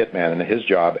Economic Hitman, and his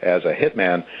job as a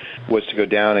hitman was to go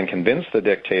down and convince the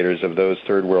dictators of those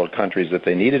third world countries that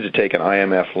they needed to take an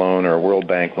IMF loan or a World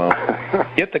Bank loan,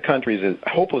 get the countries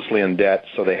hopelessly in debt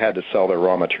so they had to sell their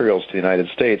raw materials to the United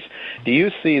States. Do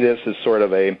you see this as sort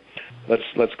of a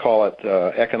let's call it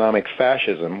economic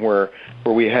fascism, where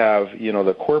we have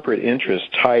the corporate interests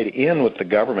tied in with the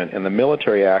government and the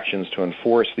military actions to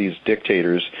enforce these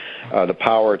dictators the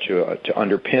power to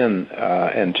underpin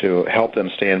and to help them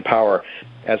stay in power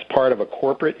as part of a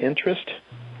corporate interest?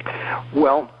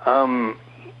 Well,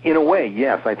 in a way,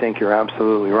 yes, I think you're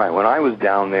absolutely right. When I was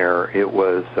down there, it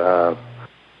was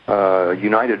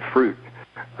United Fruit.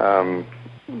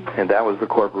 And that was the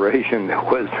corporation that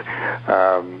was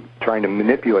trying to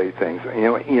manipulate things.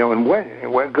 And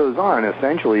what goes on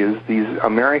essentially is these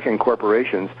American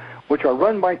corporations, which are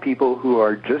run by people who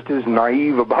are just as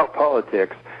naive about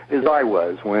politics as I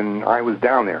was when I was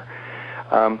down there.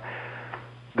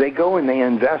 They go and they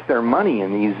invest their money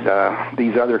in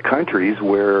these other countries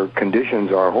where conditions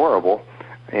are horrible.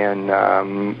 And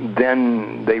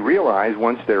then they realize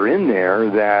once they're in there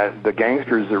that the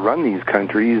gangsters that run these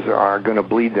countries are going to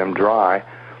bleed them dry.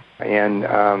 And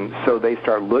so they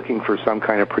start looking for some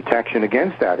kind of protection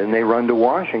against that. And they run to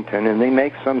Washington, and they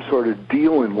make some sort of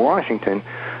deal in Washington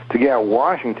to get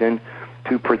Washington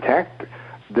to protect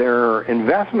their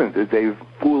investment that they've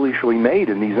foolishly made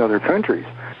in these other countries.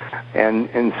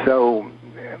 And so,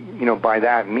 by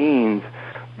that means,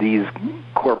 these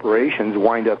corporations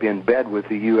wind up in bed with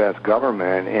the U.S.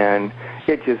 government, and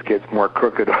it just gets more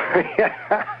crooked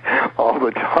all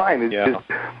the time. It's just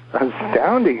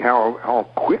astounding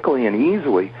how quickly and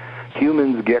easily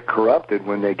humans get corrupted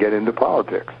when they get into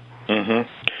politics.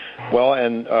 Mm-hmm. Well,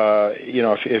 and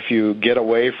if you get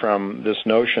away from this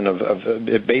notion of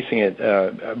basing it,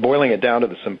 boiling it down to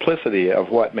the simplicity of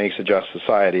what makes a just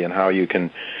society and how you can,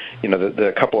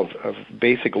 the couple of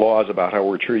basic laws about how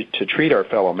we're to treat our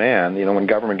fellow man. When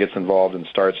government gets involved and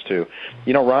starts to,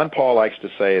 Ron Paul likes to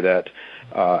say that.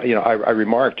 I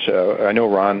remarked, I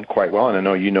know Ron quite well, and I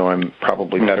know you know him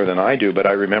probably better than I do, but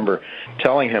I remember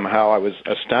telling him how I was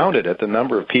astounded at the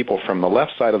number of people from the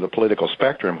left side of the political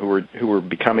spectrum who were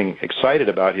becoming excited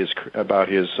about his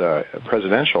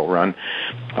presidential run.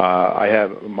 I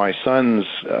have my son's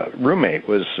roommate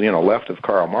was left of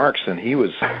Karl Marx, and he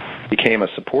became a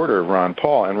supporter of Ron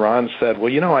Paul, and Ron said,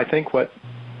 well, I think what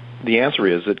the answer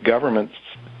is that governments,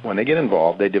 when they get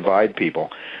involved, they divide people.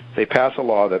 They pass a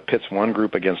law that pits one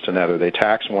group against another. They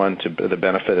tax one to the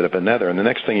benefit of another. And the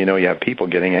next thing you know, you have people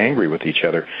getting angry with each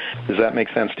other. Does that make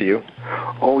sense to you?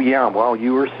 Oh, yeah. While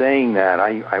you were saying that,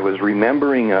 I was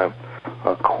remembering a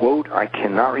a quote. I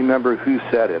cannot remember who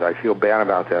said it. I feel bad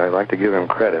about that. I'd like to give him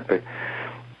credit, but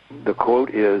the quote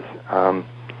is,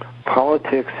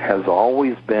 politics has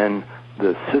always been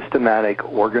the systematic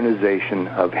organization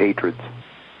of hatreds.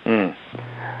 And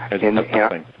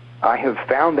I have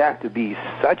found that to be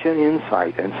such an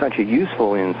insight and such a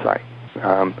useful insight.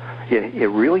 It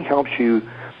really helps you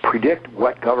predict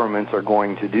what governments are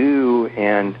going to do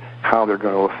and how they're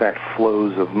going to affect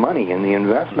flows of money in the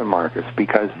investment markets,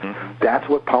 because that's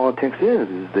what politics is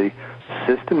the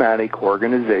systematic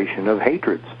organization of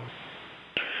hatreds.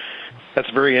 That's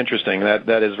very interesting.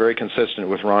 That is very consistent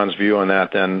with Ron's view on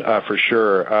that, then, for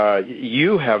sure.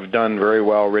 You have done very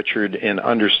well, Richard, in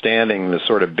understanding the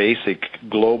sort of basic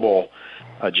global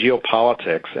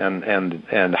geopolitics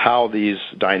and how these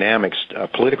dynamics,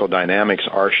 political dynamics,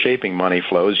 are shaping money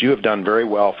flows. You have done very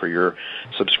well for your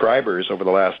subscribers over the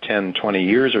last 10, 20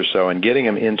 years or so in getting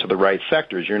them into the right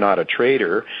sectors. You're not a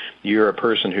trader. You're a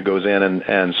person who goes in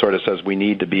and sort of says, we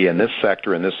need to be in this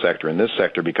sector, in this sector, in this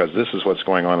sector, because this is what's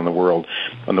going on in the world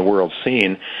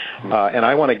scene. And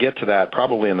I want to get to that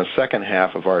probably in the second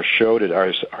half of our show,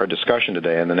 our discussion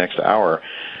today in the next hour.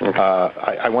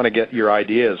 I want to get your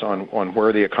ideas on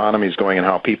where the economy is going and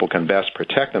how people can best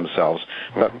protect themselves.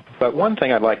 But one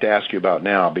thing I'd like to ask you about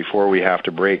now, before we have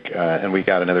to break, and we've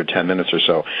got another 10 minutes or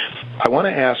so, I want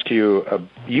to ask you,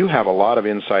 you have a lot of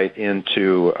insight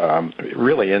into,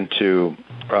 really into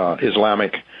the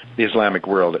Islamic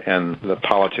world and the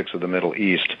politics of the Middle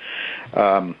East.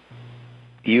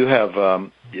 You have,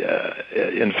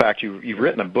 in fact, you've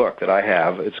written a book that I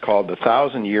have. It's called The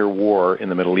 1,000-Year War in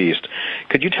the Middle East.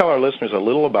 Could you tell our listeners a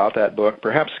little about that book?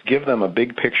 Perhaps give them a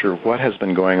big picture of what has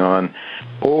been going on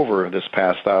over this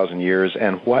past 1,000 years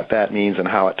and what that means and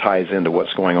how it ties into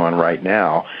what's going on right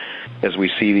now as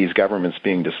we see these governments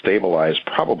being destabilized,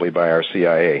 probably by our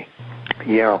CIA.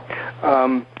 Yeah.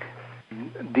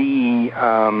 The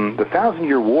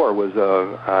 1,000-Year War was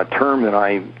a term that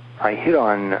I hit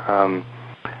on.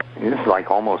 This is like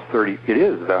almost 30. It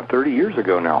is about 30 years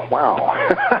ago now. Wow.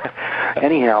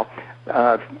 Anyhow,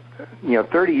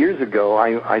 30 years ago,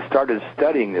 I started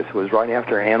studying this. It was right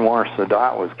after Anwar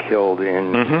Sadat was killed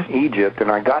in Egypt, and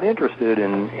I got interested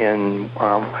in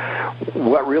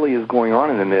what really is going on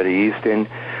in the Mideast, and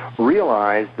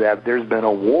realized that there's been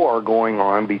a war going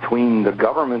on between the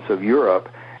governments of Europe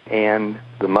and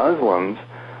the Muslims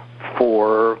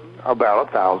for about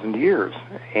 1,000 years.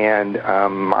 And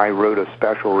I wrote a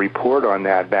special report on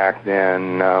that back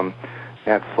then.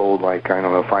 That sold like,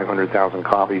 500,000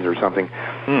 copies or something.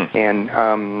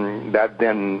 And that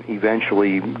then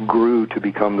eventually grew to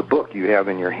become the book you have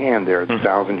in your hand there, The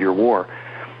 1,000-Year War.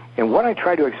 And what I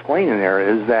try to explain in there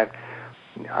is that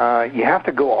you have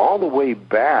to go all the way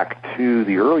back to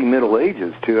the early Middle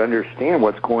Ages to understand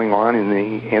what's going on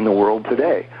in the world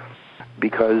today.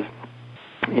 Because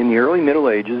in the early Middle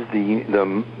Ages,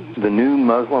 the new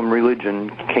Muslim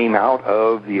religion came out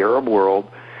of the Arab world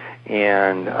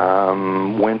and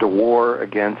went to war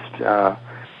against the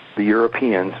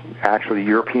Europeans. Actually, the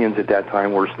Europeans at that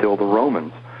time were still the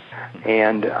Romans,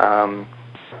 and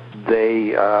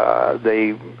they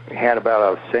had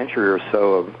about a century or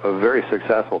so of very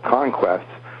successful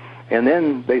conquests, and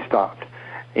then they stopped.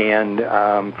 And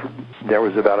there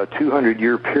was about a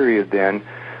 200-year period then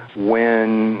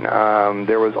when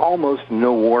there was almost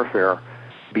no warfare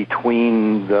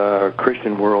between the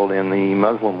Christian world and the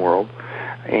Muslim world,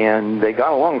 and they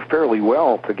got along fairly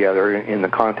well together in the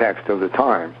context of the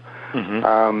time.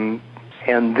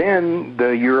 And then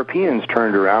the Europeans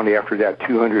turned around after that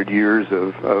 200 years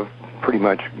of pretty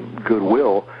much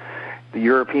goodwill. The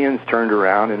Europeans turned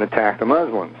around and attacked the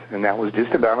Muslims, and that was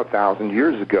just about 1,000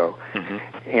 years ago.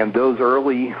 And those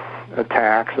early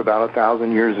attacks about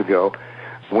 1,000 years ago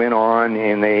went on,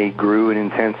 and they grew in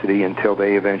intensity until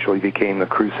they eventually became the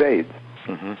Crusades.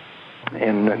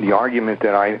 And the argument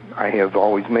that I have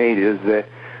always made is that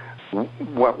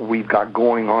what we've got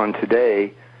going on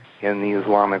today in the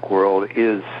Islamic world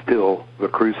is still the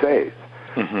Crusades.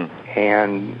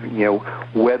 And,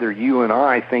 whether you and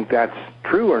I think that's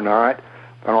true or not,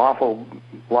 an awful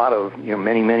lot of,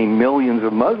 many, many millions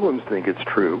of Muslims think it's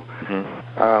true.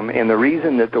 And the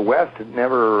reason that the West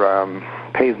never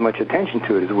pays much attention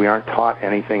to it is we aren't taught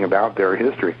anything about their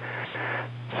history.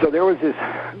 So there was this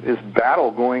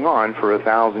battle going on for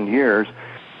 1,000 years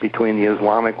between the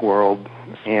Islamic world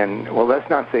and, well, let's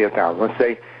not say 1,000, let's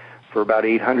say for about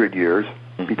 800 years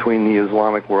between the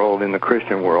Islamic world and the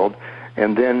Christian world.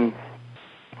 And then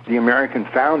the American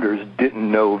founders didn't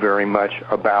know very much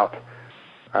about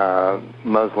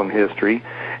Muslim history,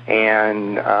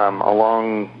 And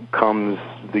along comes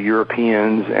the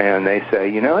Europeans, and they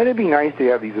say, it'd be nice to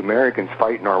have these Americans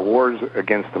fighting our wars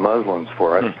against the Muslims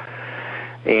for us.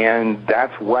 And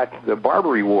that's what the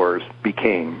Barbary Wars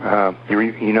became.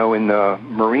 In the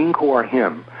Marine Corps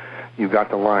hymn, you've got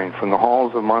the line, from the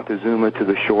halls of Montezuma to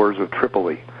the shores of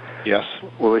Tripoli. Yes.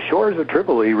 Well, the shores of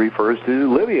Tripoli refers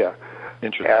to Libya.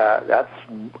 Interesting. That's,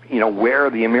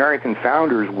 where the American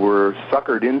founders were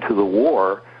suckered into the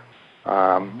war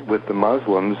with the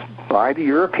Muslims by the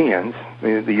Europeans.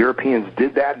 The Europeans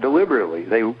did that deliberately.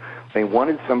 They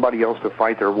wanted somebody else to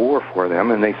fight their war for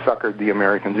them, and they suckered the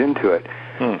Americans into it.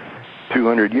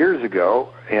 200 years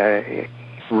ago,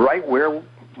 right where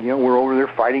we're over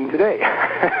there fighting today.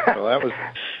 Well,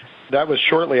 that was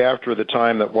shortly after the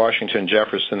time that Washington,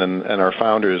 Jefferson, and our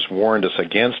founders warned us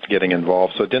against getting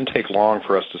involved. So it didn't take long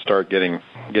for us to start getting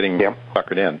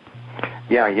suckered in.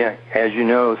 Yeah. As you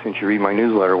know, since you read my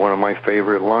newsletter, one of my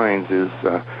favorite lines is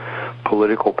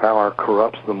political power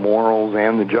corrupts the morals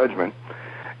and the judgment.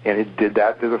 And it did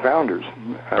that to the founders.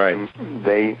 Right.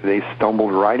 They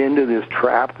stumbled right into this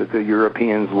trap that the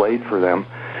Europeans laid for them,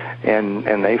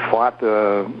 and they fought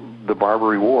the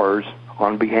Barbary Wars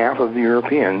on behalf of the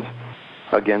Europeans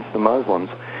against the Muslims.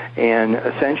 And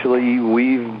essentially,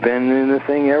 we've been in the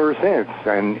thing ever since.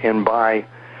 And by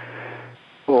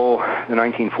the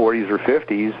 1940s or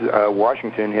 50s,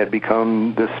 Washington had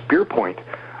become the spear point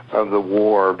of the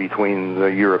war between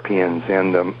the Europeans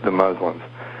and the Muslims.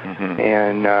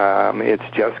 And it's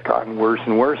just gotten worse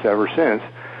and worse ever since.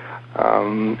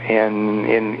 And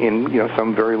in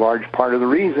some very large part of the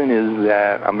reason is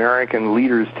that American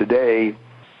leaders today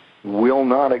will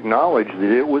not acknowledge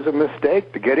that it was a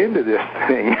mistake to get into this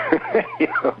thing.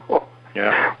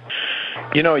 Yeah.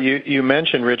 You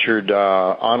mentioned, Richard,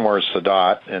 Anwar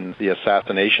Sadat and the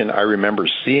assassination. I remember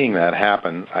seeing that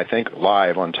happen, I think,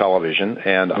 live on television,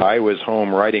 and I was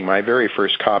home writing my very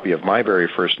first copy of my very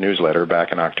first newsletter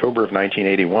back in October of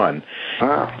 1981.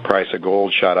 Price of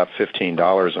gold shot up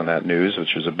 $15 on that news,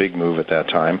 which was a big move at that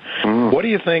time. What do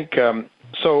you think?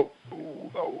 So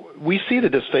we see the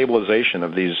destabilization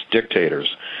of these dictators.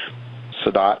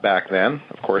 Sadat back then,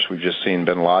 of course, we've just seen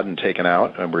bin Laden taken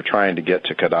out, and we're trying to get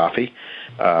to Gaddafi.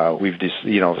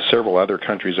 Several other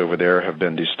countries over there have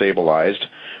been destabilized.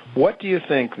 What do you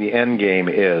think the end game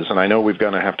is? And I know we're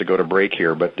going to have to go to break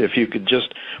here, but if you could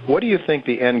what do you think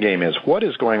the end game is? What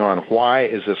is going on? Why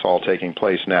is this all taking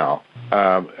place now?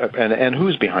 And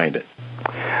who's behind it?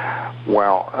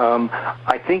 Well,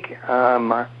 I think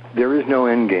there is no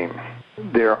end game.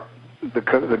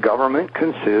 The government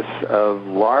consists of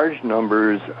large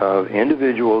numbers of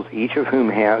individuals, each of whom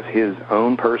has his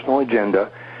own personal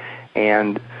agenda,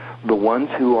 and the ones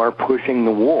who are pushing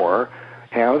the war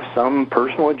have some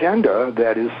personal agenda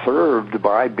that is served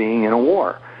by being in a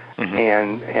war.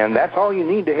 And that's all you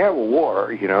need to have a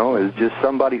war, is just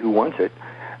somebody who wants it.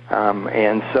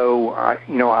 And so,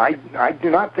 I do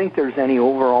not think there's any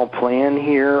overall plan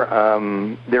here.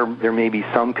 There may be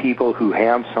some people who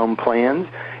have some plans,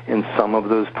 and some of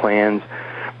those plans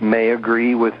may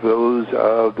agree with those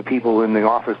of the people in the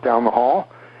office down the hall.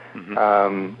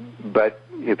 But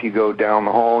if you go down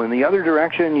the hall in the other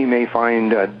direction, you may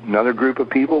find another group of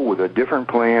people with a different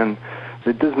plan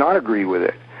that does not agree with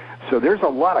it. So there's a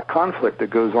lot of conflict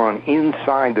that goes on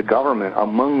inside the government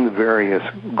among the various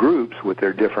groups with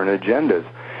their different agendas.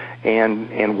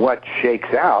 And what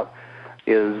shakes out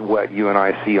is what you and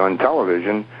I see on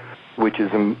television, which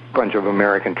is a bunch of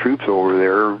American troops over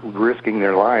there risking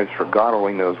their lives for God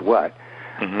only knows what.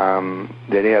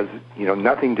 That has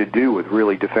nothing to do with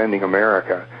really defending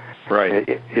America. Right.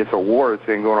 It's a war that's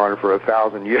been going on for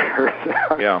 1,000 years.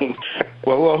 Yeah.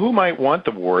 Well, who might want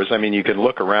the wars? I mean, you can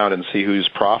look around and see who's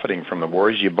profiting from the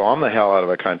wars. You bomb the hell out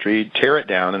of a country, tear it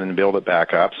down, and then build it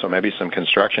back up. So maybe some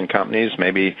construction companies,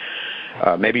 maybe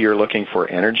you're looking for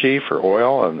energy, for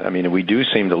oil. I mean, we do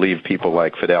seem to leave people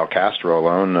like Fidel Castro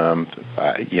alone,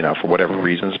 for whatever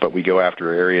reasons, but we go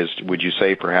after areas, would you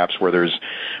say, perhaps where there's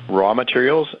raw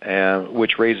materials,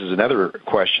 which raises another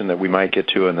question that we might get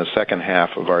to in the second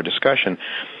half of our discussion.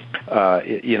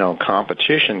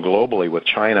 Competition globally with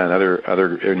China and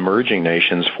other emerging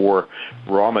nations for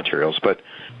raw materials. But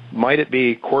might it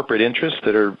be corporate interests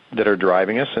that are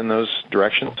driving us in those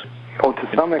directions? Oh, to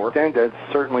some extent, that's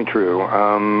certainly true.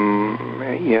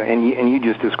 And you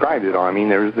just described it all. I mean,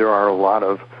 there are a lot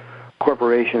of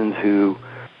corporations who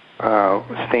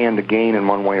stand to gain in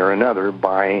one way or another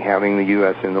by having the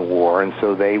U.S. in the war, and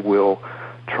so they will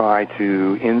try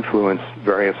to influence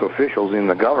various officials in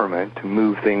the government to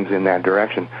move things in that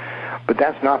direction. But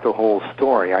that's not the whole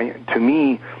story. To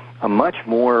me, a much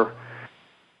more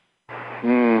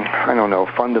I don't know,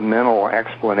 fundamental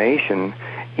explanation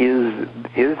is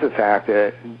the fact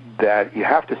that you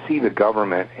have to see the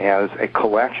government as a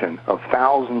collection of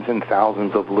thousands and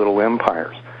thousands of little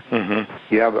empires.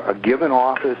 Mm-hmm. You have a given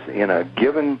office in a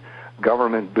given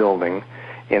government building,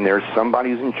 and there's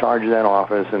somebody who's in charge of that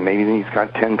office, and maybe he's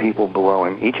got 10 people below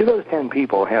him. Each of those 10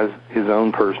 people has his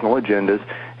own personal agendas,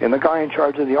 and the guy in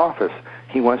charge of the office,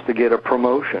 he wants to get a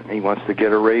promotion. He wants to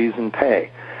get a raise in pay.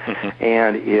 Mm-hmm.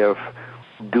 And if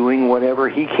doing whatever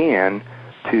he can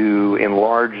to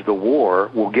enlarge the war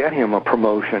will get him a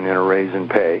promotion and a raise in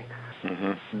pay,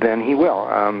 mm-hmm. then he will.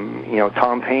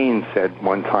 Tom Paine said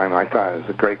one time, I thought it was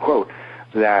a great quote,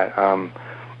 that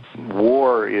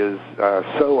war is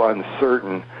so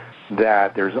uncertain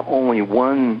that there's only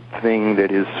one thing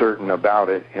that is certain about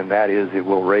it, and that is it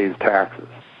will raise taxes.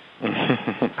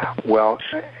 Well,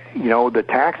 the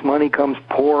tax money comes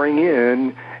pouring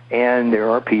in, and there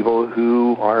are people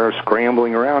who are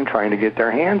scrambling around trying to get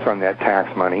their hands on that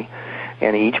tax money,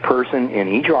 and each person in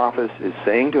each office is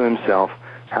saying to himself,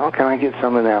 how can I get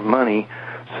some of that money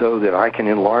so that I can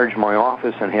enlarge my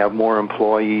office and have more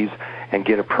employees and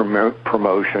get a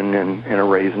promotion and a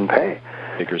raise in pay?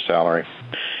 Bigger salary.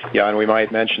 Yeah, and we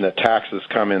might mention that taxes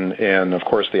come in, of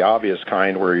course, the obvious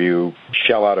kind where you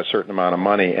shell out a certain amount of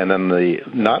money, and then the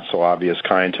not-so-obvious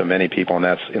kind to many people, and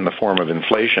that's in the form of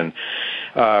inflation.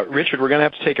 Richard, we're going to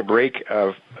have to take a break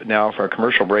now for a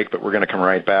commercial break, but we're going to come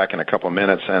right back in a couple of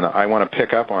minutes, and I want to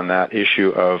pick up on that issue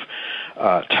of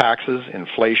taxes,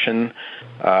 inflation,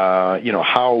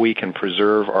 how we can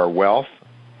preserve our wealth,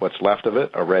 what's left of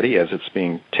it already as it's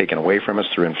being taken away from us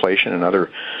through inflation and other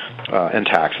and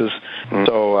taxes. Mm-hmm.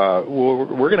 So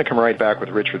we're going to come right back with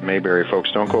Richard Maybury,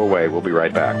 folks. Don't go away. We'll be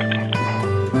right back.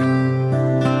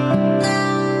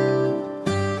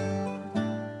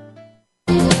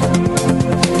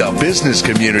 The business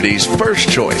community's first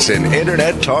choice in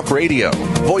Internet Talk Radio.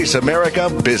 Voice America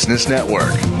Business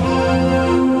Network.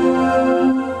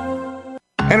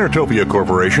 Enertopia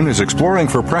Corporation is exploring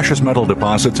for precious metal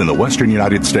deposits in the western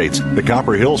United States. The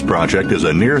Copper Hills Project is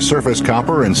a near-surface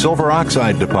copper and silver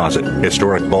oxide deposit.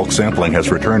 Historic bulk sampling has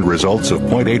returned results of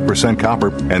 0.8%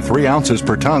 copper and 3 ounces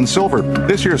per ton silver.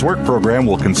 This year's work program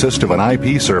will consist of an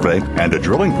IP survey and a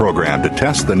drilling program to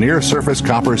test the near-surface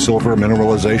copper-silver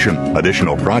mineralization.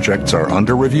 Additional projects are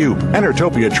under review.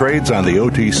 Enertopia trades on the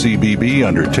OTCBB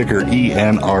under ticker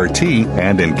ENRT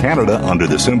and in Canada under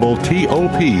the symbol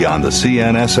TOP on the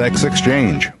CNSX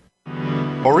exchange.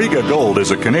 Auriga Gold is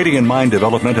a Canadian mine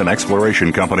development and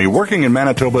exploration company working in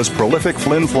Manitoba's prolific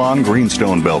Flin Flon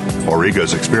Greenstone Belt.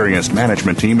 Auriga's experienced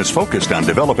management team is focused on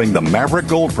developing the Maverick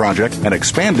Gold Project and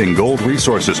expanding gold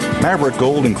resources. Maverick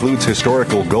Gold includes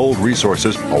historical gold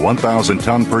resources, a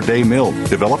 1,000-ton per day mill,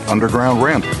 developed underground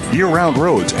ramp, year-round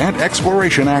roads, and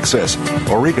exploration access.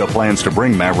 Auriga plans to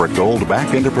bring Maverick Gold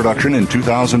back into production in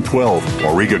 2012.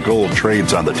 Auriga Gold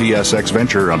trades on the TSX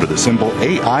Venture under the symbol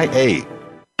AIA.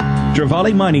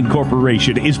 Trevally Mining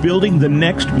Corporation is building the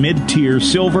next mid-tier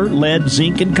silver, lead,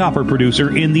 zinc, and copper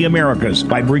producer in the Americas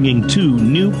by bringing 2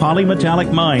 new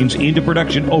polymetallic mines into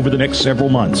production over the next several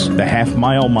months. The Half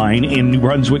Mile Mine in New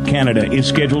Brunswick, Canada is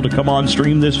scheduled to come on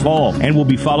stream this fall and will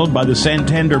be followed by the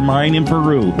Santander Mine in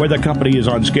Peru, where the company is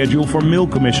on schedule for mill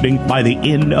commissioning by the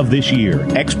end of this year.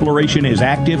 Exploration is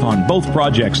active on both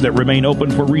projects that remain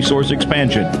open for resource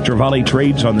expansion. Trevally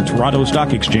trades on the Toronto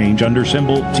Stock Exchange under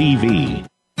symbol TV.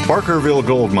 Barkerville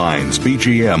Gold Mines,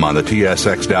 BGM on the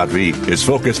TSX.V, is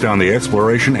focused on the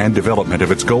exploration and development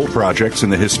of its gold projects in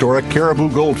the historic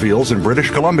Caribou Goldfields in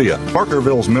British Columbia.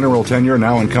 Barkerville's mineral tenure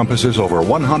now encompasses over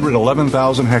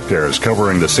 111,000 hectares,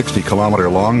 covering the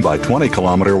 60-kilometer-long by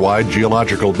 20-kilometer-wide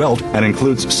geological belt, and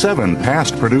includes 7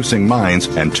 past-producing mines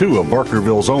and 2 of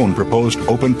Barkerville's own proposed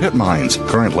open-pit mines,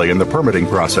 currently in the permitting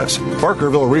process.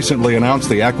 Barkerville recently announced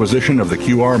the acquisition of the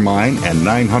QR mine and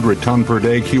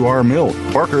 900-ton-per-day QR mill.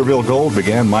 Barkerville Gold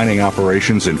began mining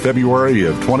operations in February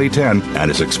of 2010 and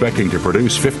is expecting to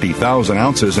produce 50,000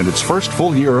 ounces in its first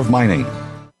full year of mining.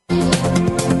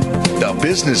 The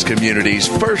business community's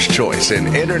first choice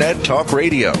in Internet Talk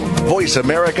Radio. Voice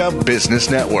America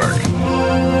Business Network.